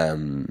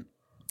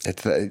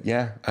it's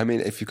I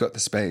mean, if you've got the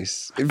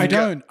space.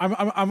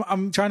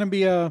 I'm trying to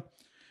be a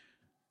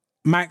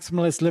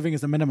maximalist living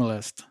as a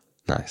minimalist.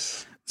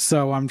 Nice.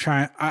 So I'm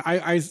trying.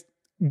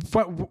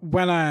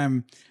 When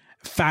I'm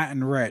fat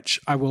and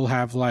rich, I will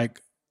have like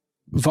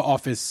the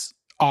Office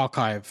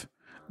archive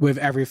with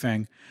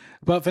everything.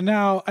 But for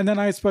now, and then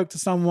I spoke to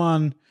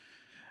someone,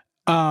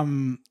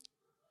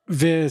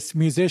 this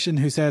musician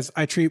who says,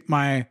 "I treat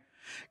my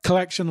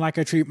collection like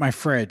I treat my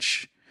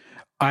fridge.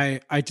 I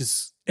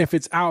just, if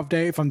it's out of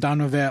date, if I'm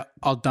done with it,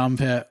 I'll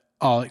dump it,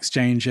 I'll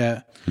exchange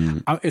it.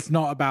 It's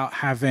not about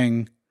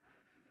having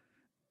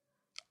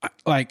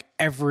like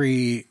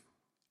every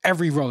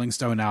Rolling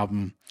Stone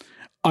album.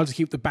 I'll just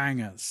keep the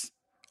bangers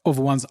or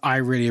the ones I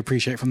really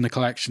appreciate from the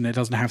collection. It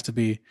doesn't have to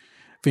be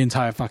the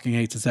entire fucking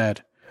A to Z,"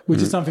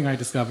 which is something I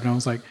discovered. And I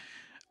was like,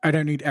 I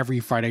don't need every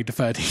Friday the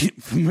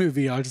 13th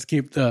movie. I'll just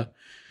keep the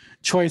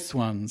choice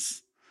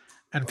ones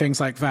and things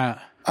like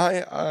that.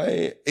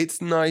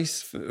 It's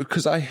nice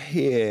because I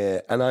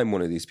hear, and I'm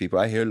one of these people,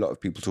 I hear a lot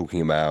of people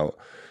talking about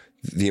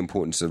the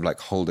importance of like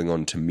holding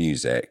on to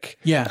music,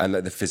 and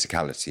like the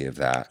physicality of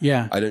that.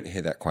 I don't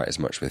hear that quite as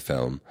much with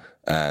film,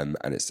 and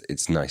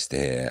it's nice to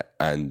hear.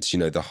 And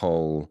the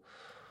whole,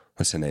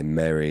 what's her name,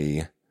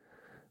 Mary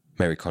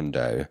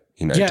Kondo.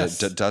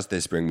 Does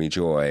this bring me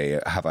joy?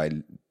 Have I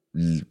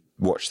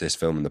watched this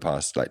film in the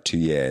past like 2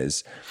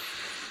 years.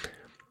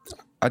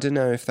 I don't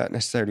know if that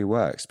necessarily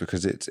works,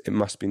 because it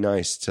must be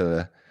nice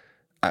to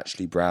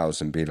actually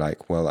browse and be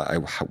like, well, I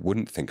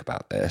wouldn't think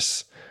about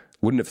this,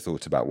 wouldn't have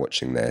thought about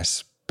watching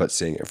this, but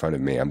seeing it in front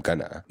of me, I'm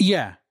gonna.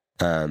 Yeah.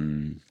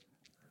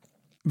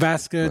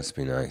 That's good. Must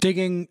be nice.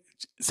 Digging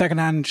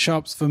secondhand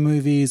shops for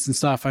movies and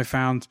stuff. I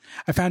found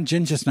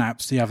Ginger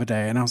Snaps the other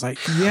day, and I was like,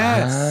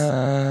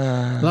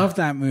 yes, love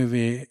that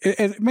movie.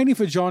 It mainly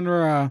for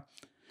genre,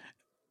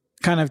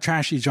 kind of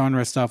trashy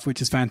genre stuff,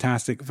 which is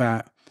fantastic.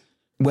 That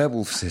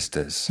Werewolf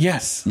Sisters.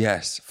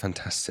 Yes,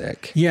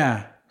 fantastic.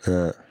 Yeah,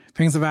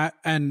 things of that.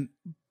 And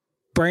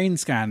Brain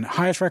Scan,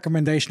 highest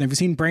recommendation. Have you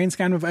seen Brain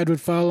Scan with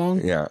Edward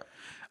Furlong? Yeah.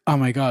 Oh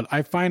my god,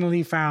 I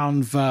finally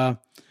found the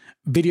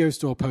video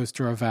store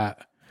poster of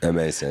that.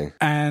 Amazing.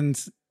 And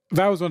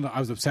that was one that I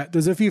was obsessed.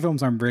 There's a few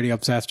films I'm really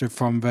obsessed with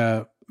from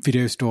the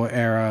video store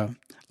era,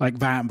 like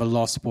that and The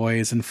Lost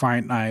Boys and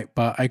Fright Night.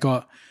 But I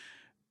got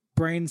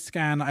Brain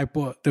Scan.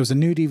 There was a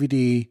new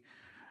DVD,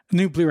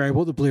 new Blu-ray. I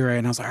bought the Blu-ray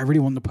and I was like, I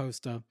really want the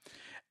poster.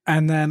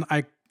 And then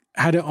I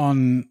had it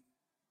on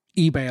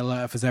eBay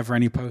alert if there's ever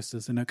any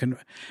posters. And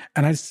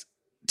I just,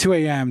 2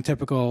 a.m.,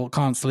 typical,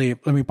 can't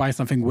sleep. Let me buy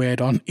something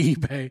weird on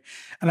eBay.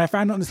 And I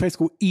found it on this place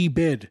called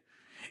eBid.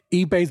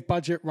 eBay's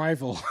budget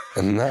rival.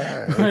 Okay.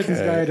 This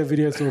guy had a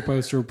video store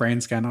poster of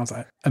Brain Scan. I was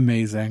like,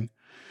 amazing.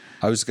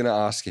 I was going to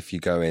ask if you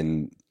go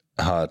in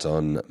hard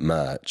on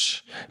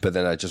merch, but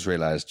then I just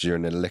realized you're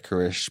in a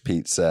Licorice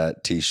Pizza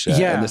t-shirt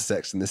and a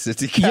Sex and the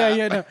City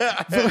cap.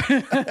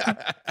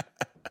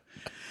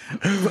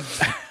 No.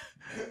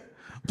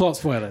 Plot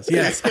spoilers,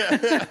 yes.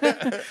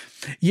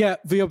 Yeah,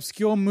 the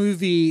obscure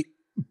movie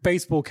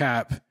baseball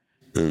cap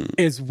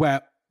is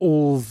where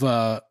all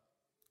the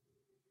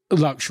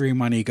luxury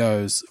money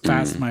goes.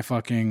 That's my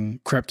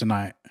fucking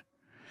kryptonite.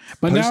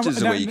 But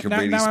posters are where you can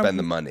really spend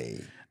the money.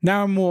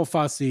 Now I'm more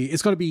fussy.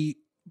 It's got to be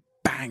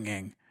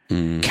banging.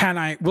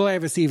 Will I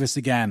ever see this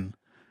again?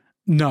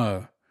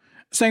 No.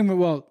 Same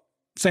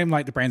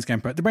like the Brain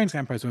Scan poster. The Brain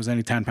Scan poster was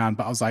only £10,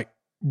 but I was like,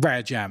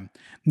 rare gem,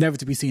 never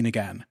to be seen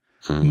again.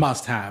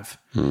 Must have.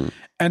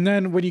 And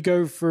then when you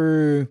go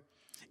through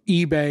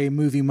eBay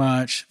movie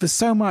merch, there's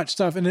so much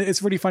stuff, and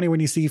it's really funny when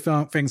you see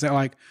things that are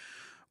like,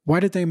 why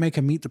did they make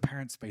a Meet the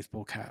Parents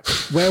baseball cap?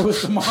 Where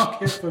was the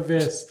market for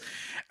this?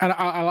 And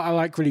I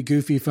like really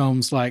goofy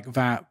films like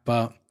that,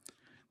 but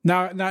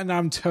now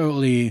I'm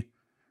totally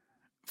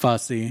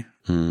fussy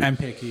and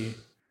picky.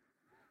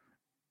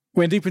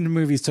 When Deep Into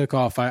Movies took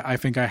off, I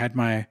think I had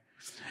my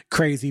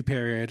crazy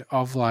period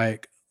of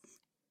like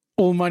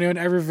all money on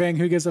everything,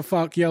 who gives a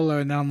fuck, YOLO,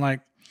 and then I'm like,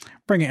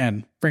 bring it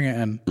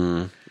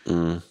in.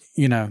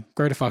 You know,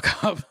 grow the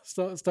fuck up.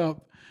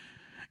 Stop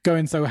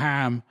going so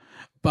ham.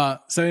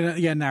 But so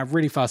yeah, now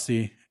really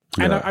fussy,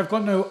 and I've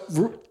got no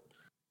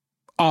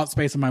art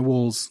space on my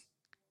walls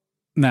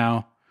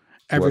now.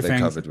 Everything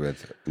covered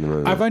with.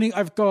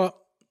 I've got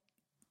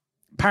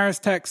Paris,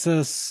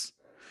 Texas,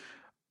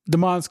 the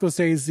Martin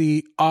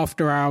Scorsese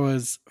After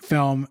Hours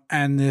film,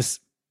 and this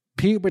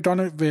Pete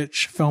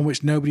Bogdanovich film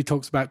which nobody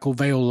talks about called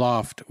They All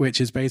Laughed,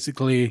 which is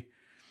basically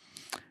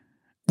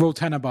Royal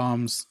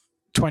Tenenbaums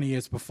 20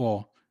 years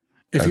before.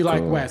 If you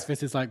like Wes,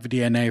 this is like the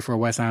DNA for a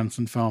Wes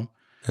Anderson film.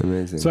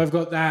 Amazing. So I've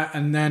got that,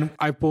 and then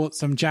I bought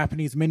some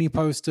Japanese mini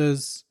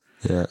posters.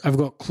 Yeah. I've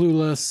got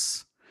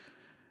Clueless,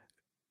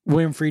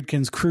 William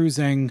Friedkin's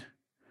Cruising,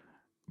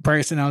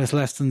 Bryson Ellis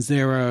Less Than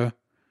Zero,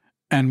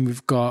 and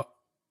we've got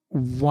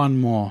one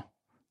more.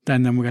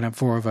 Then we're gonna have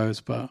 4 of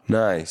those. But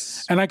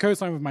nice. And I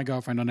co-sign with my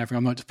girlfriend on everything.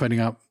 I'm not just putting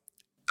up.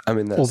 I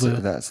mean,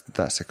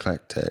 that's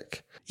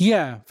eclectic.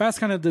 Yeah, that's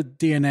kind of the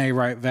DNA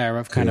right there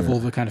of kind of all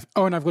the kind of.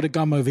 Oh, and I've got a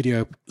Gummo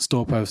video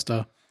store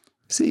poster.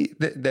 See,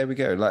 there we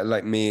go.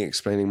 Like me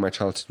explaining my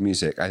childhood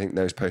music. I think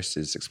those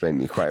posters explain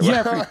me quite well.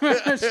 Yeah,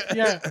 pretty much.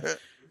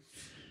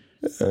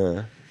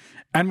 Yeah.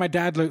 And my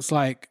dad looks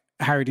like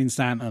Harry Dean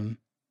Stanton.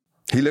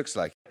 He looks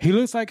like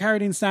Harry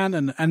Dean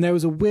Stanton. And there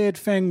was a weird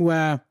thing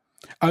where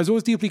I was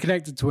always deeply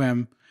connected to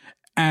him.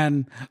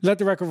 And let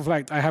the record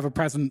reflect, I have a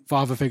present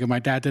father figure. My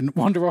dad didn't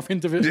wander off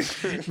into it.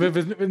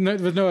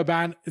 There's no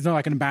it's not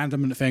like an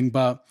abandonment thing,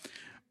 but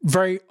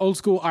very old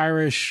school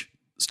Irish,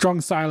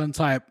 strong, silent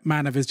type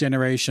man of his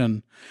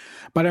generation.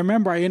 But I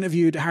remember I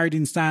interviewed Harry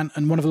Dean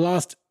Stanton, one of the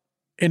last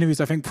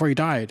interviews, I think, before he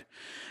died.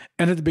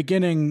 And at the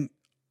beginning,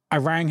 I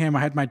rang him.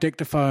 I had my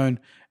dictaphone,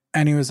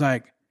 and he was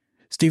like,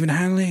 "Stephen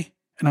Hanley?"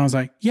 And I was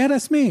like, "Yeah,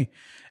 that's me."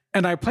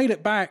 And I played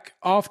it back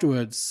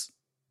afterwards.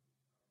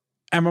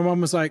 And my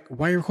mom was like,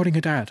 "Why are you recording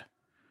your dad?"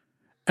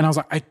 And I was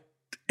like,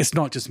 it's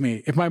not just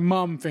me. If my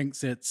mom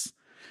thinks it's,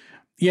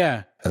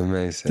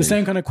 amazing, the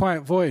same kind of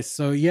quiet voice.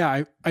 So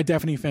yeah, I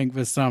definitely think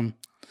there's some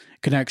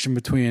connection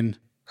between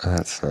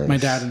that's nice. My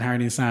dad and Harry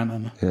Dean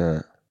Stanton.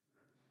 Yeah.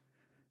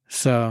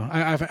 So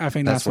I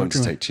think that's one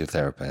to take to your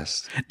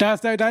therapist.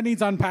 That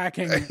needs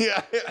unpacking.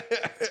 Yeah.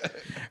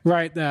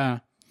 Right there.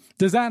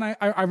 Does that? And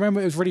I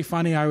remember it was really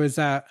funny. I was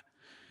at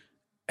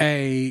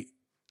a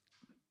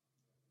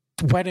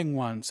wedding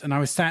once, and I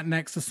was sat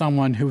next to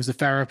someone who was a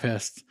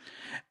therapist,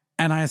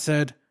 and I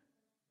said,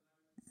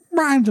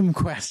 random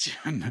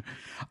question.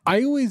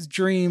 I always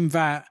dream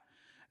that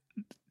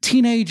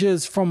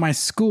teenagers from my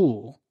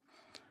school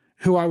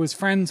who I was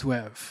friends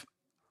with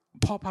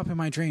pop up in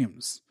my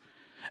dreams.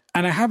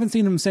 And I haven't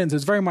seen them since.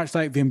 It's very much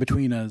like the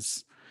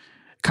In-Betweeners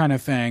kind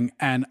of thing.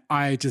 And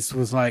I just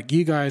was like,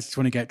 you guys just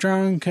want to get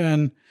drunk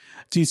and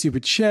do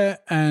stupid shit.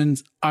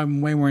 And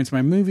I'm way more into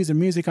my movies and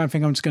music. I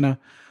think I'm just going to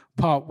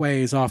part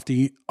ways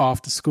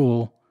after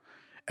school.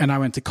 And I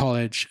went to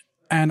college.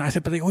 And I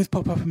said, but they always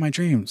pop up in my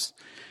dreams.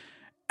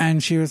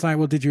 And she was like,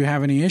 well, did you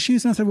have any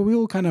issues? And I said, well, we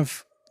all kind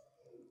of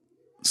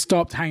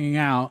stopped hanging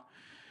out.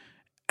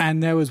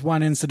 And there was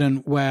one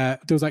incident where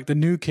there was like the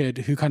new kid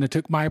who kind of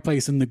took my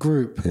place in the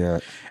group. Yeah.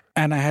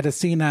 And I had a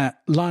scene at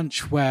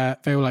lunch where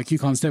they were like, you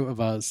can't sit with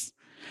us.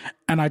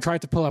 And I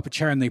tried to pull up a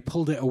chair and they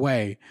pulled it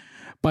away.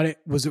 But it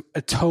was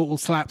a total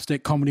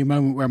slapstick comedy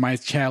moment where my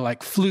chair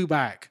like flew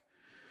back.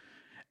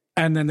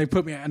 And then they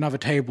put me at another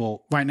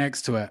table right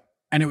next to it.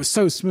 And it was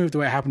so smooth the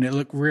way it happened. It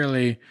looked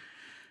really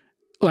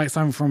like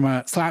something from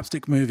a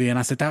slapstick movie. And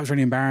I said, that was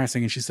really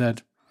embarrassing. And she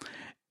said,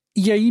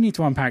 yeah, you need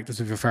to unpack this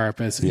with your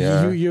therapist.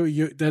 Yeah.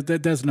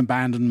 There's an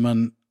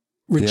abandonment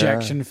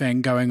rejection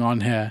thing going on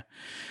here.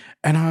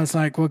 And I was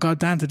like, well,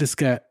 goddamn, did this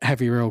get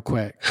heavy real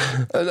quick?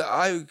 And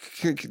I'm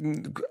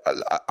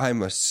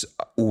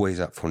always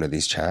up for one of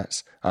these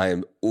chats. I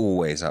am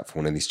always up for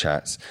one of these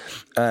chats.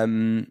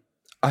 I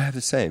have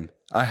the same.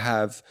 I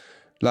have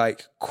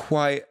like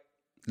quite,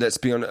 let's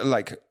be honest,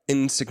 like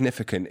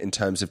insignificant in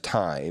terms of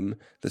time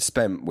that's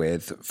spent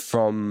with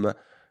from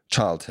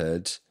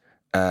childhood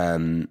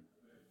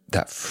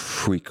that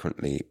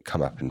frequently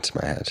come up into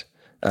my head.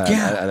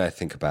 And I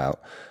think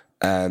about.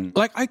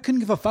 Like, I couldn't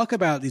give a fuck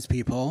about these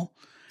people.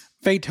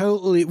 They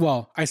totally,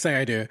 well, I say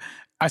I do.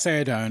 I say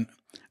I don't.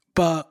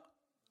 But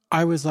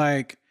I was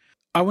like,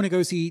 I want to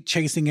go see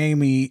Chasing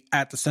Amy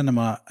at the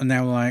cinema. And they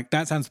were like,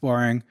 that sounds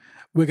boring.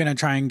 We're going to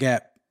try and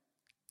get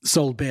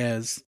sold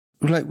beers.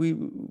 Like we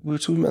were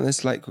talking about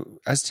this, like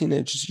as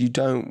teenagers, you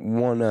don't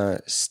want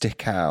to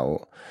stick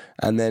out.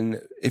 And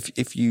then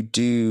if you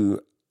do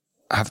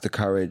have the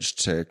courage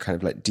to kind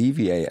of like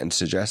deviate and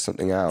suggest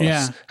something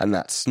else and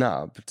that's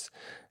snubbed,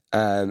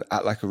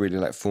 at like a really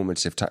like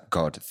formative time.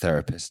 God,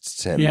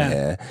 therapist Tim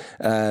here.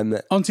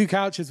 On two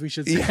couches, we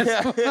should say.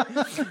 Yeah.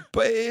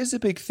 But it is a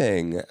big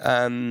thing.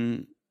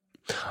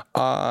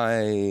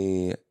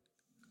 I,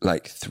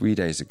 like 3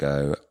 days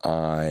ago,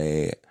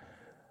 I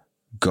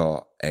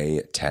got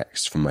a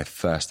text from my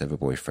first ever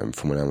boyfriend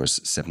from when I was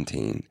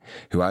 17,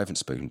 who I haven't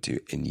spoken to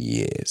in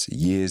years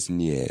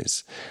and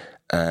years.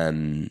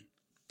 And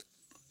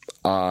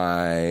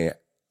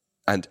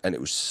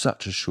it was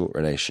such a short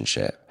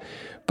relationship,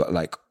 but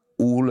like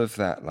all of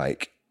that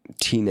like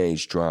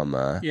teenage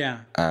drama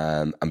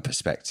and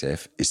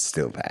perspective is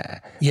still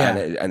there. Yeah.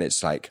 And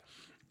it's like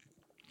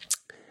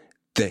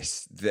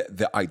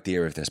the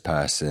idea of this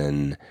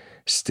person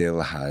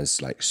still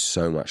has like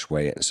so much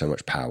weight and so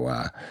much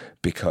power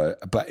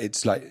but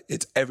it's like,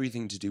 it's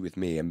everything to do with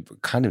me and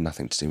kind of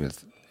nothing to do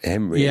with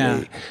him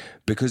really,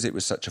 because it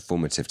was such a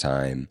formative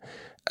time.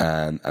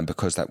 And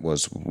because that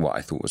was what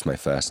I thought was my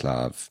first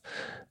love,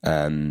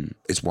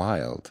 it's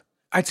wild.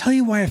 I tell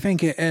you why I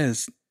think it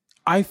is.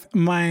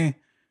 My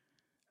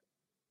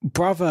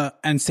brother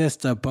and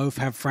sister both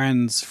have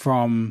friends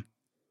from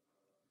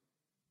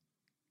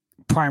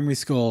primary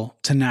school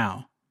to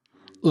now.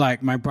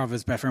 Like my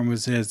brother's best friend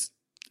was his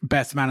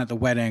best man at the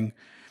wedding.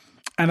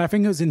 And I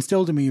think it was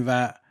instilled in me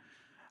that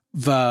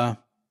the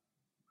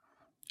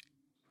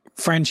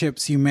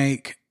friendships you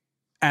make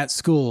at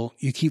school,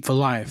 you keep for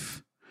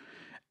life.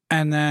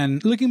 And then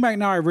looking back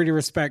now, I really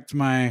respect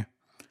my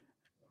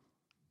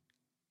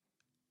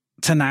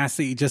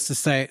tenacity just to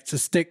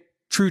stick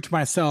true to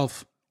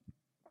myself,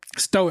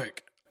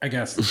 stoic, I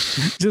guess.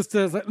 Just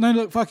to like, no,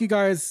 look, fuck you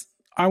guys.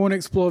 I want to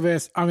explore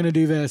this. I'm going to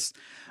do this.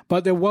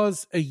 But there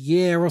was a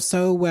year or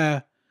so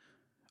where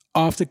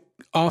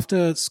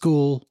after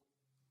school,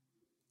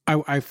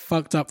 I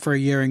fucked up for a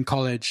year in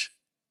college.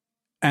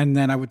 And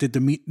then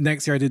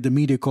next year I did the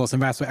media course,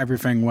 and that's where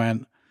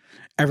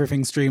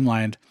everything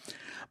streamlined.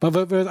 But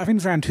I think it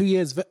was around 2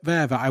 years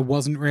there that I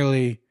wasn't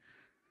really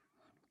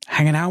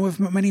hanging out with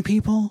many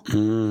people.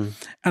 And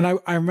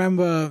I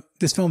remember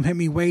this film hit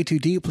me way too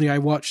deeply. I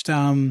watched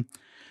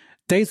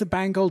Days of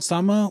Bang Gold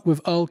Summer with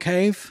Earl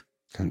Cave.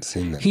 I haven't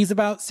seen that. He's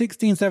about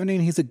 16,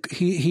 17.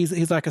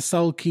 He's like a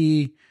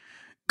sulky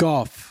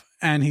goth,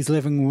 and he's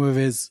living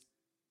with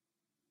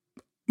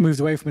moved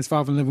away from his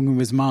father and living with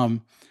his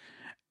mum.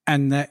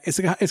 And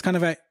it's kind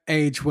of an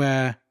age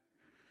where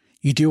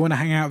you do want to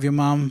hang out with your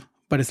mum,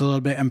 but it's a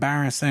little bit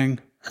embarrassing.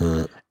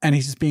 And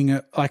he's just being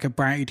like a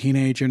bratty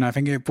teenager. And I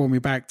think it brought me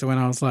back to when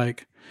I was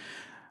like,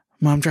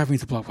 Mom, drive me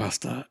to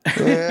Blockbuster.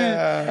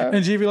 Yeah.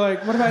 And she'd be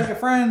like, what about your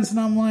friends? And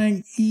I'm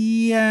like,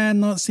 yeah,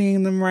 not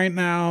seeing them right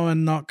now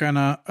and not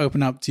gonna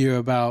open up to you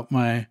about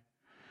my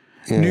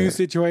new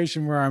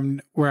situation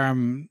where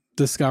I'm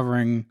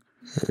discovering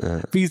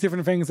these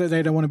different things that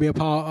they don't want to be a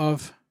part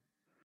of.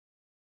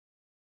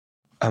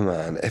 Oh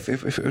man, if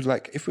it was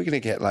like, if we're gonna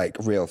get like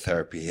real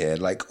therapy here,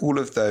 like all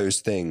of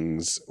those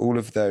things, all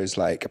of those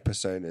like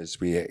personas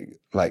we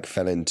like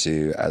fell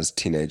into as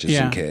teenagers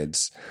and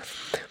kids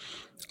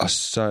are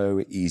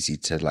so easy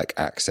to like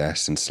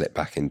access and slip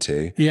back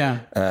into. Yeah.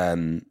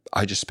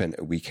 I just spent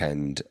a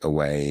weekend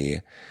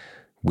away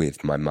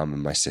with my mum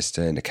and my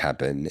sister in a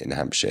cabin in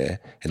Hampshire,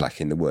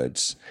 in the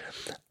woods.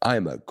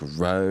 I'm a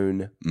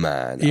grown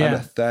man. Yeah. I'm a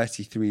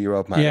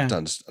 33-year-old man. Yeah. I've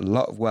done a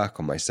lot of work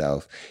on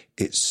myself.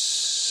 It's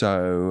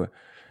so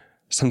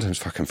sometimes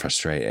fucking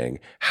frustrating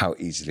how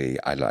easily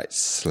I like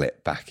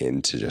slip back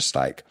into just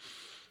like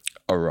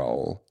a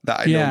role that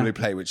I normally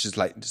play, which is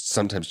like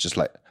sometimes just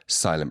like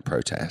silent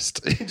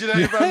protest. Do you know,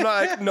 if I'm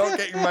like not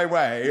getting my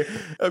way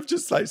of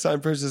just like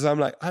silent protest, I'm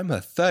like, I'm a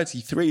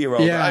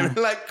 33-year-old. Yeah. I'm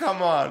like,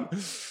 come on.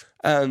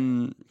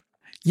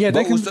 Yeah,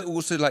 but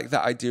also like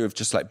that idea of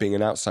just like being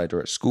an outsider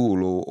at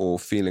school or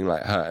feeling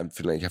like hurt and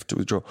feeling like you have to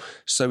withdraw.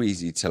 So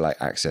easy to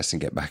like access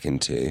and get back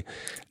into.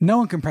 no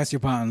one can press your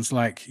buttons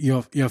like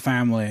your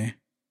family.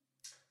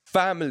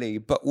 Family,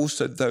 but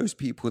also those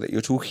people that you're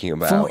talking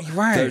about.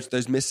 Right.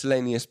 Those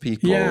miscellaneous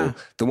people. Yeah.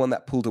 The one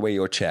that pulled away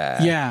your chair.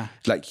 Yeah.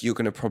 Like you're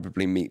going to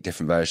probably meet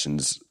different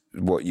versions,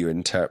 what you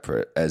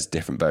interpret as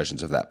different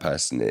versions of that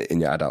person in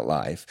your adult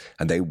life,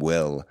 and they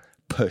will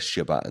push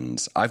your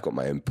buttons. I've got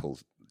my own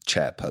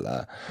chair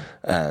puller.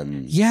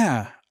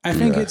 Yeah, I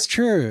think it's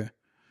true.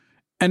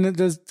 And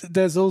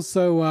there's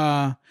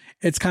also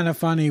it's kind of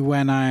funny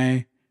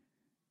when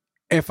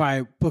if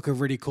I book a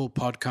really cool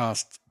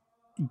podcast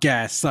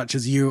guest such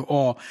as you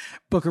or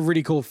book a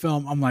really cool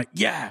film, I'm like,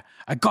 yeah,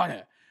 I got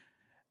it.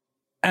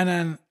 And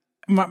then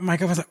my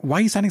girlfriend's like, why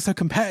are you sounding so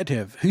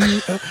competitive?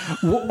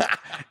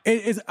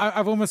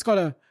 I've almost got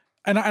a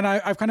and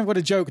I've kind of got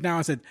a joke now.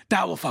 I said,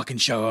 that will fucking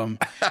show him.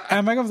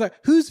 And my girlfriend's like,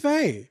 who's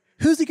they?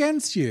 Who's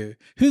against you?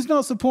 Who's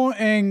not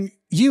supporting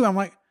you? I'm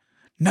like,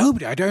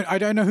 nobody. I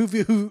don't know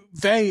who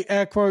they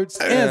air quotes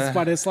is,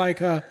 but it's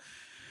like and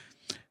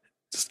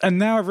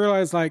now I've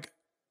realized like,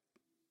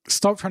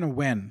 stop trying to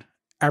win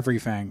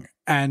everything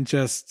and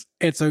just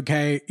it's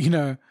okay. You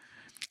know,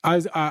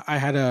 I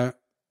had a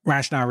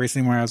rationale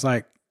recently where I was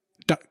like,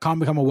 can't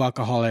become a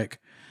workaholic.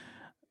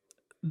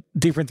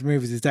 Deeper into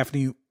movies is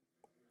definitely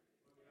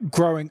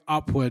growing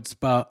upwards,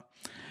 but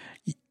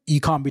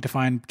you can't be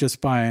defined just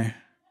by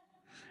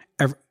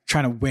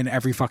trying to win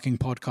every fucking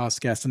podcast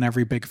guest and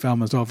every big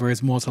film as well. There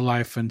is more to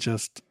life than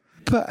just.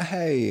 But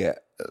hey,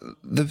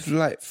 the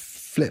like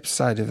flip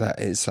side of that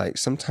is like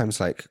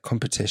sometimes like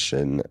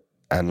competition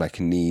and like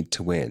a need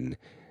to win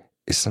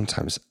is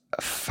sometimes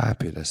a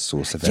fabulous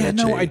source of energy.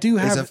 Yeah, no, I do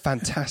have. It's a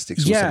fantastic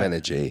source of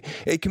energy.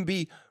 It can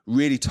be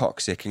really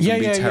toxic and can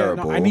be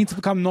terrible. No, I need to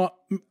become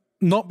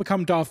not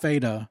become Darth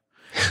Vader,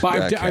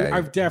 but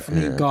I've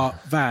definitely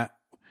got that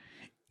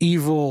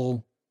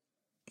evil,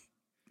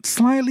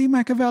 slightly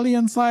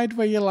Machiavellian side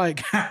where you're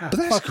like, but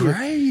that's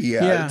great.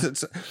 Yeah.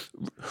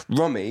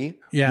 Romy,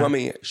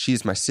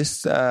 she's my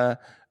sister.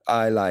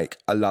 I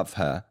love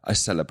her. I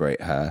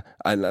celebrate her.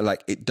 And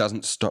like, it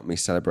doesn't stop me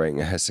celebrating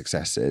her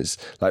successes.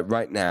 Like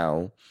right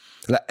now,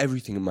 like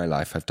everything in my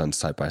life I've done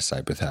side by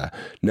side with her.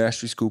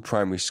 Nursery school,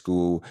 primary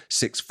school,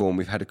 sixth form.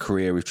 We've had a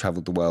career. We've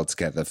traveled the world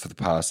together for the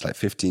past like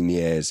 15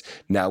 years.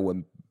 Now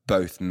we're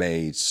both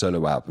made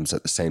solo albums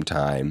at the same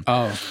time.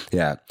 Oh.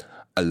 Yeah.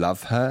 I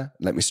love her.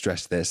 Let me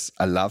stress this.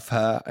 I love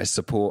her. I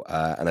support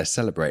her and I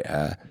celebrate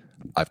her.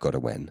 I've got to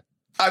win.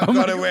 I've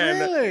got to win.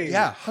 Really?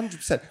 Yeah,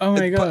 100%. Oh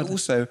my God. But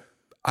also,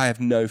 I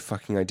have no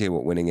fucking idea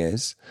what winning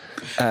is.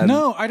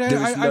 No, I don't.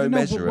 There is no I don't know,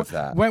 measure of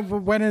that.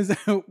 When is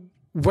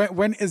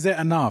when is it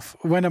enough?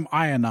 When am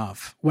I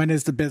enough? When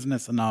is the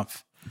business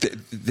enough?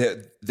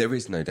 There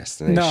is no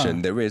destination.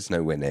 No. There is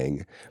no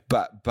winning.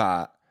 But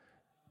part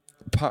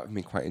of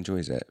me quite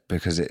enjoys it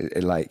because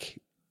it like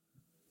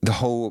the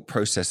whole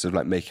process of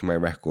like making my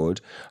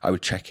record. I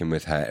would check in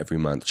with her every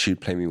month.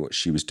 She'd play me what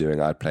she was doing.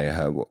 I'd play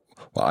her what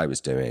I was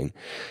doing.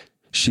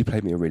 She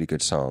played me a really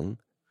good song.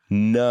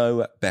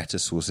 No better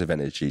source of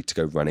energy to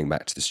go running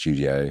back to the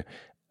studio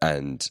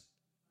and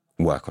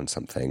work on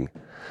something.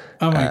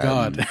 Oh my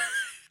God.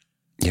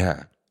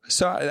 Yeah.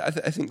 So I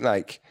think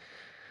like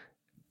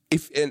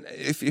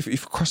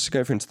if crossing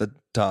over into the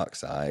dark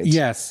side,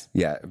 Yes.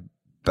 yeah,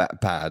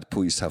 bad.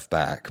 Pull yourself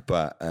back,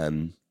 but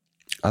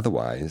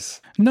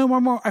otherwise,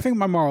 No, I think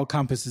my moral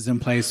compass is in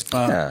place,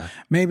 but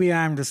maybe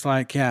I'm just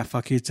like, yeah,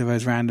 fuck you to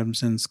those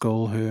randoms in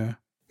school who.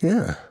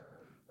 Yeah,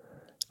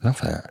 love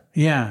that.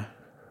 Yeah.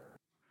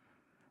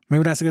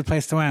 Maybe that's a good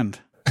place to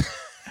end.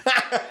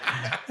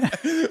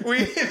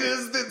 We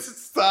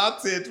just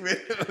started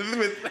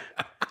with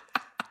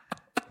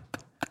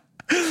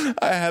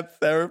I had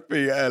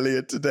therapy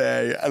earlier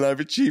today, and I've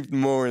achieved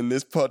more in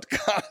this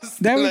podcast.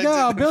 There we go.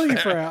 I'll bill you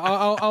for it.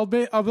 I'll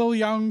bill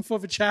Young for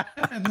the chat,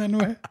 and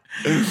then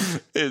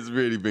it's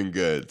really been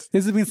good.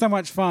 This has been so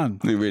much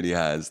fun. It really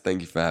has. Thank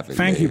you for having me.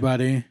 Thank you,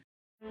 buddy.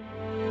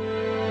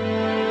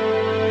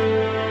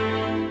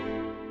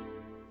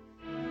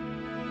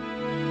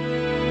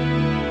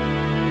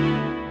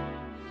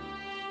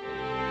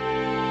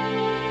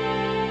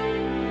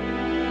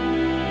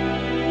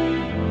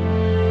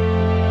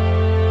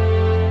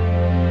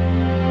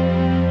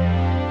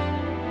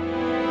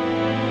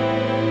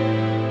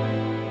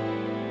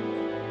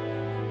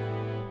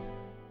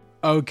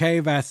 Okay,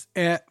 that's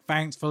it.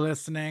 Thanks for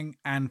listening.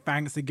 And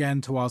thanks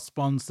again to our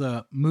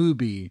sponsor,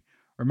 Mubi.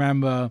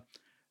 Remember,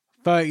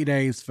 30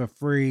 days for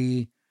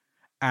free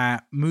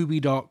at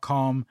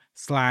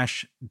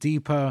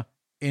mubi.com/deeper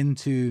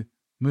into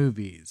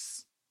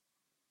movies.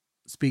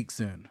 Speak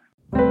soon.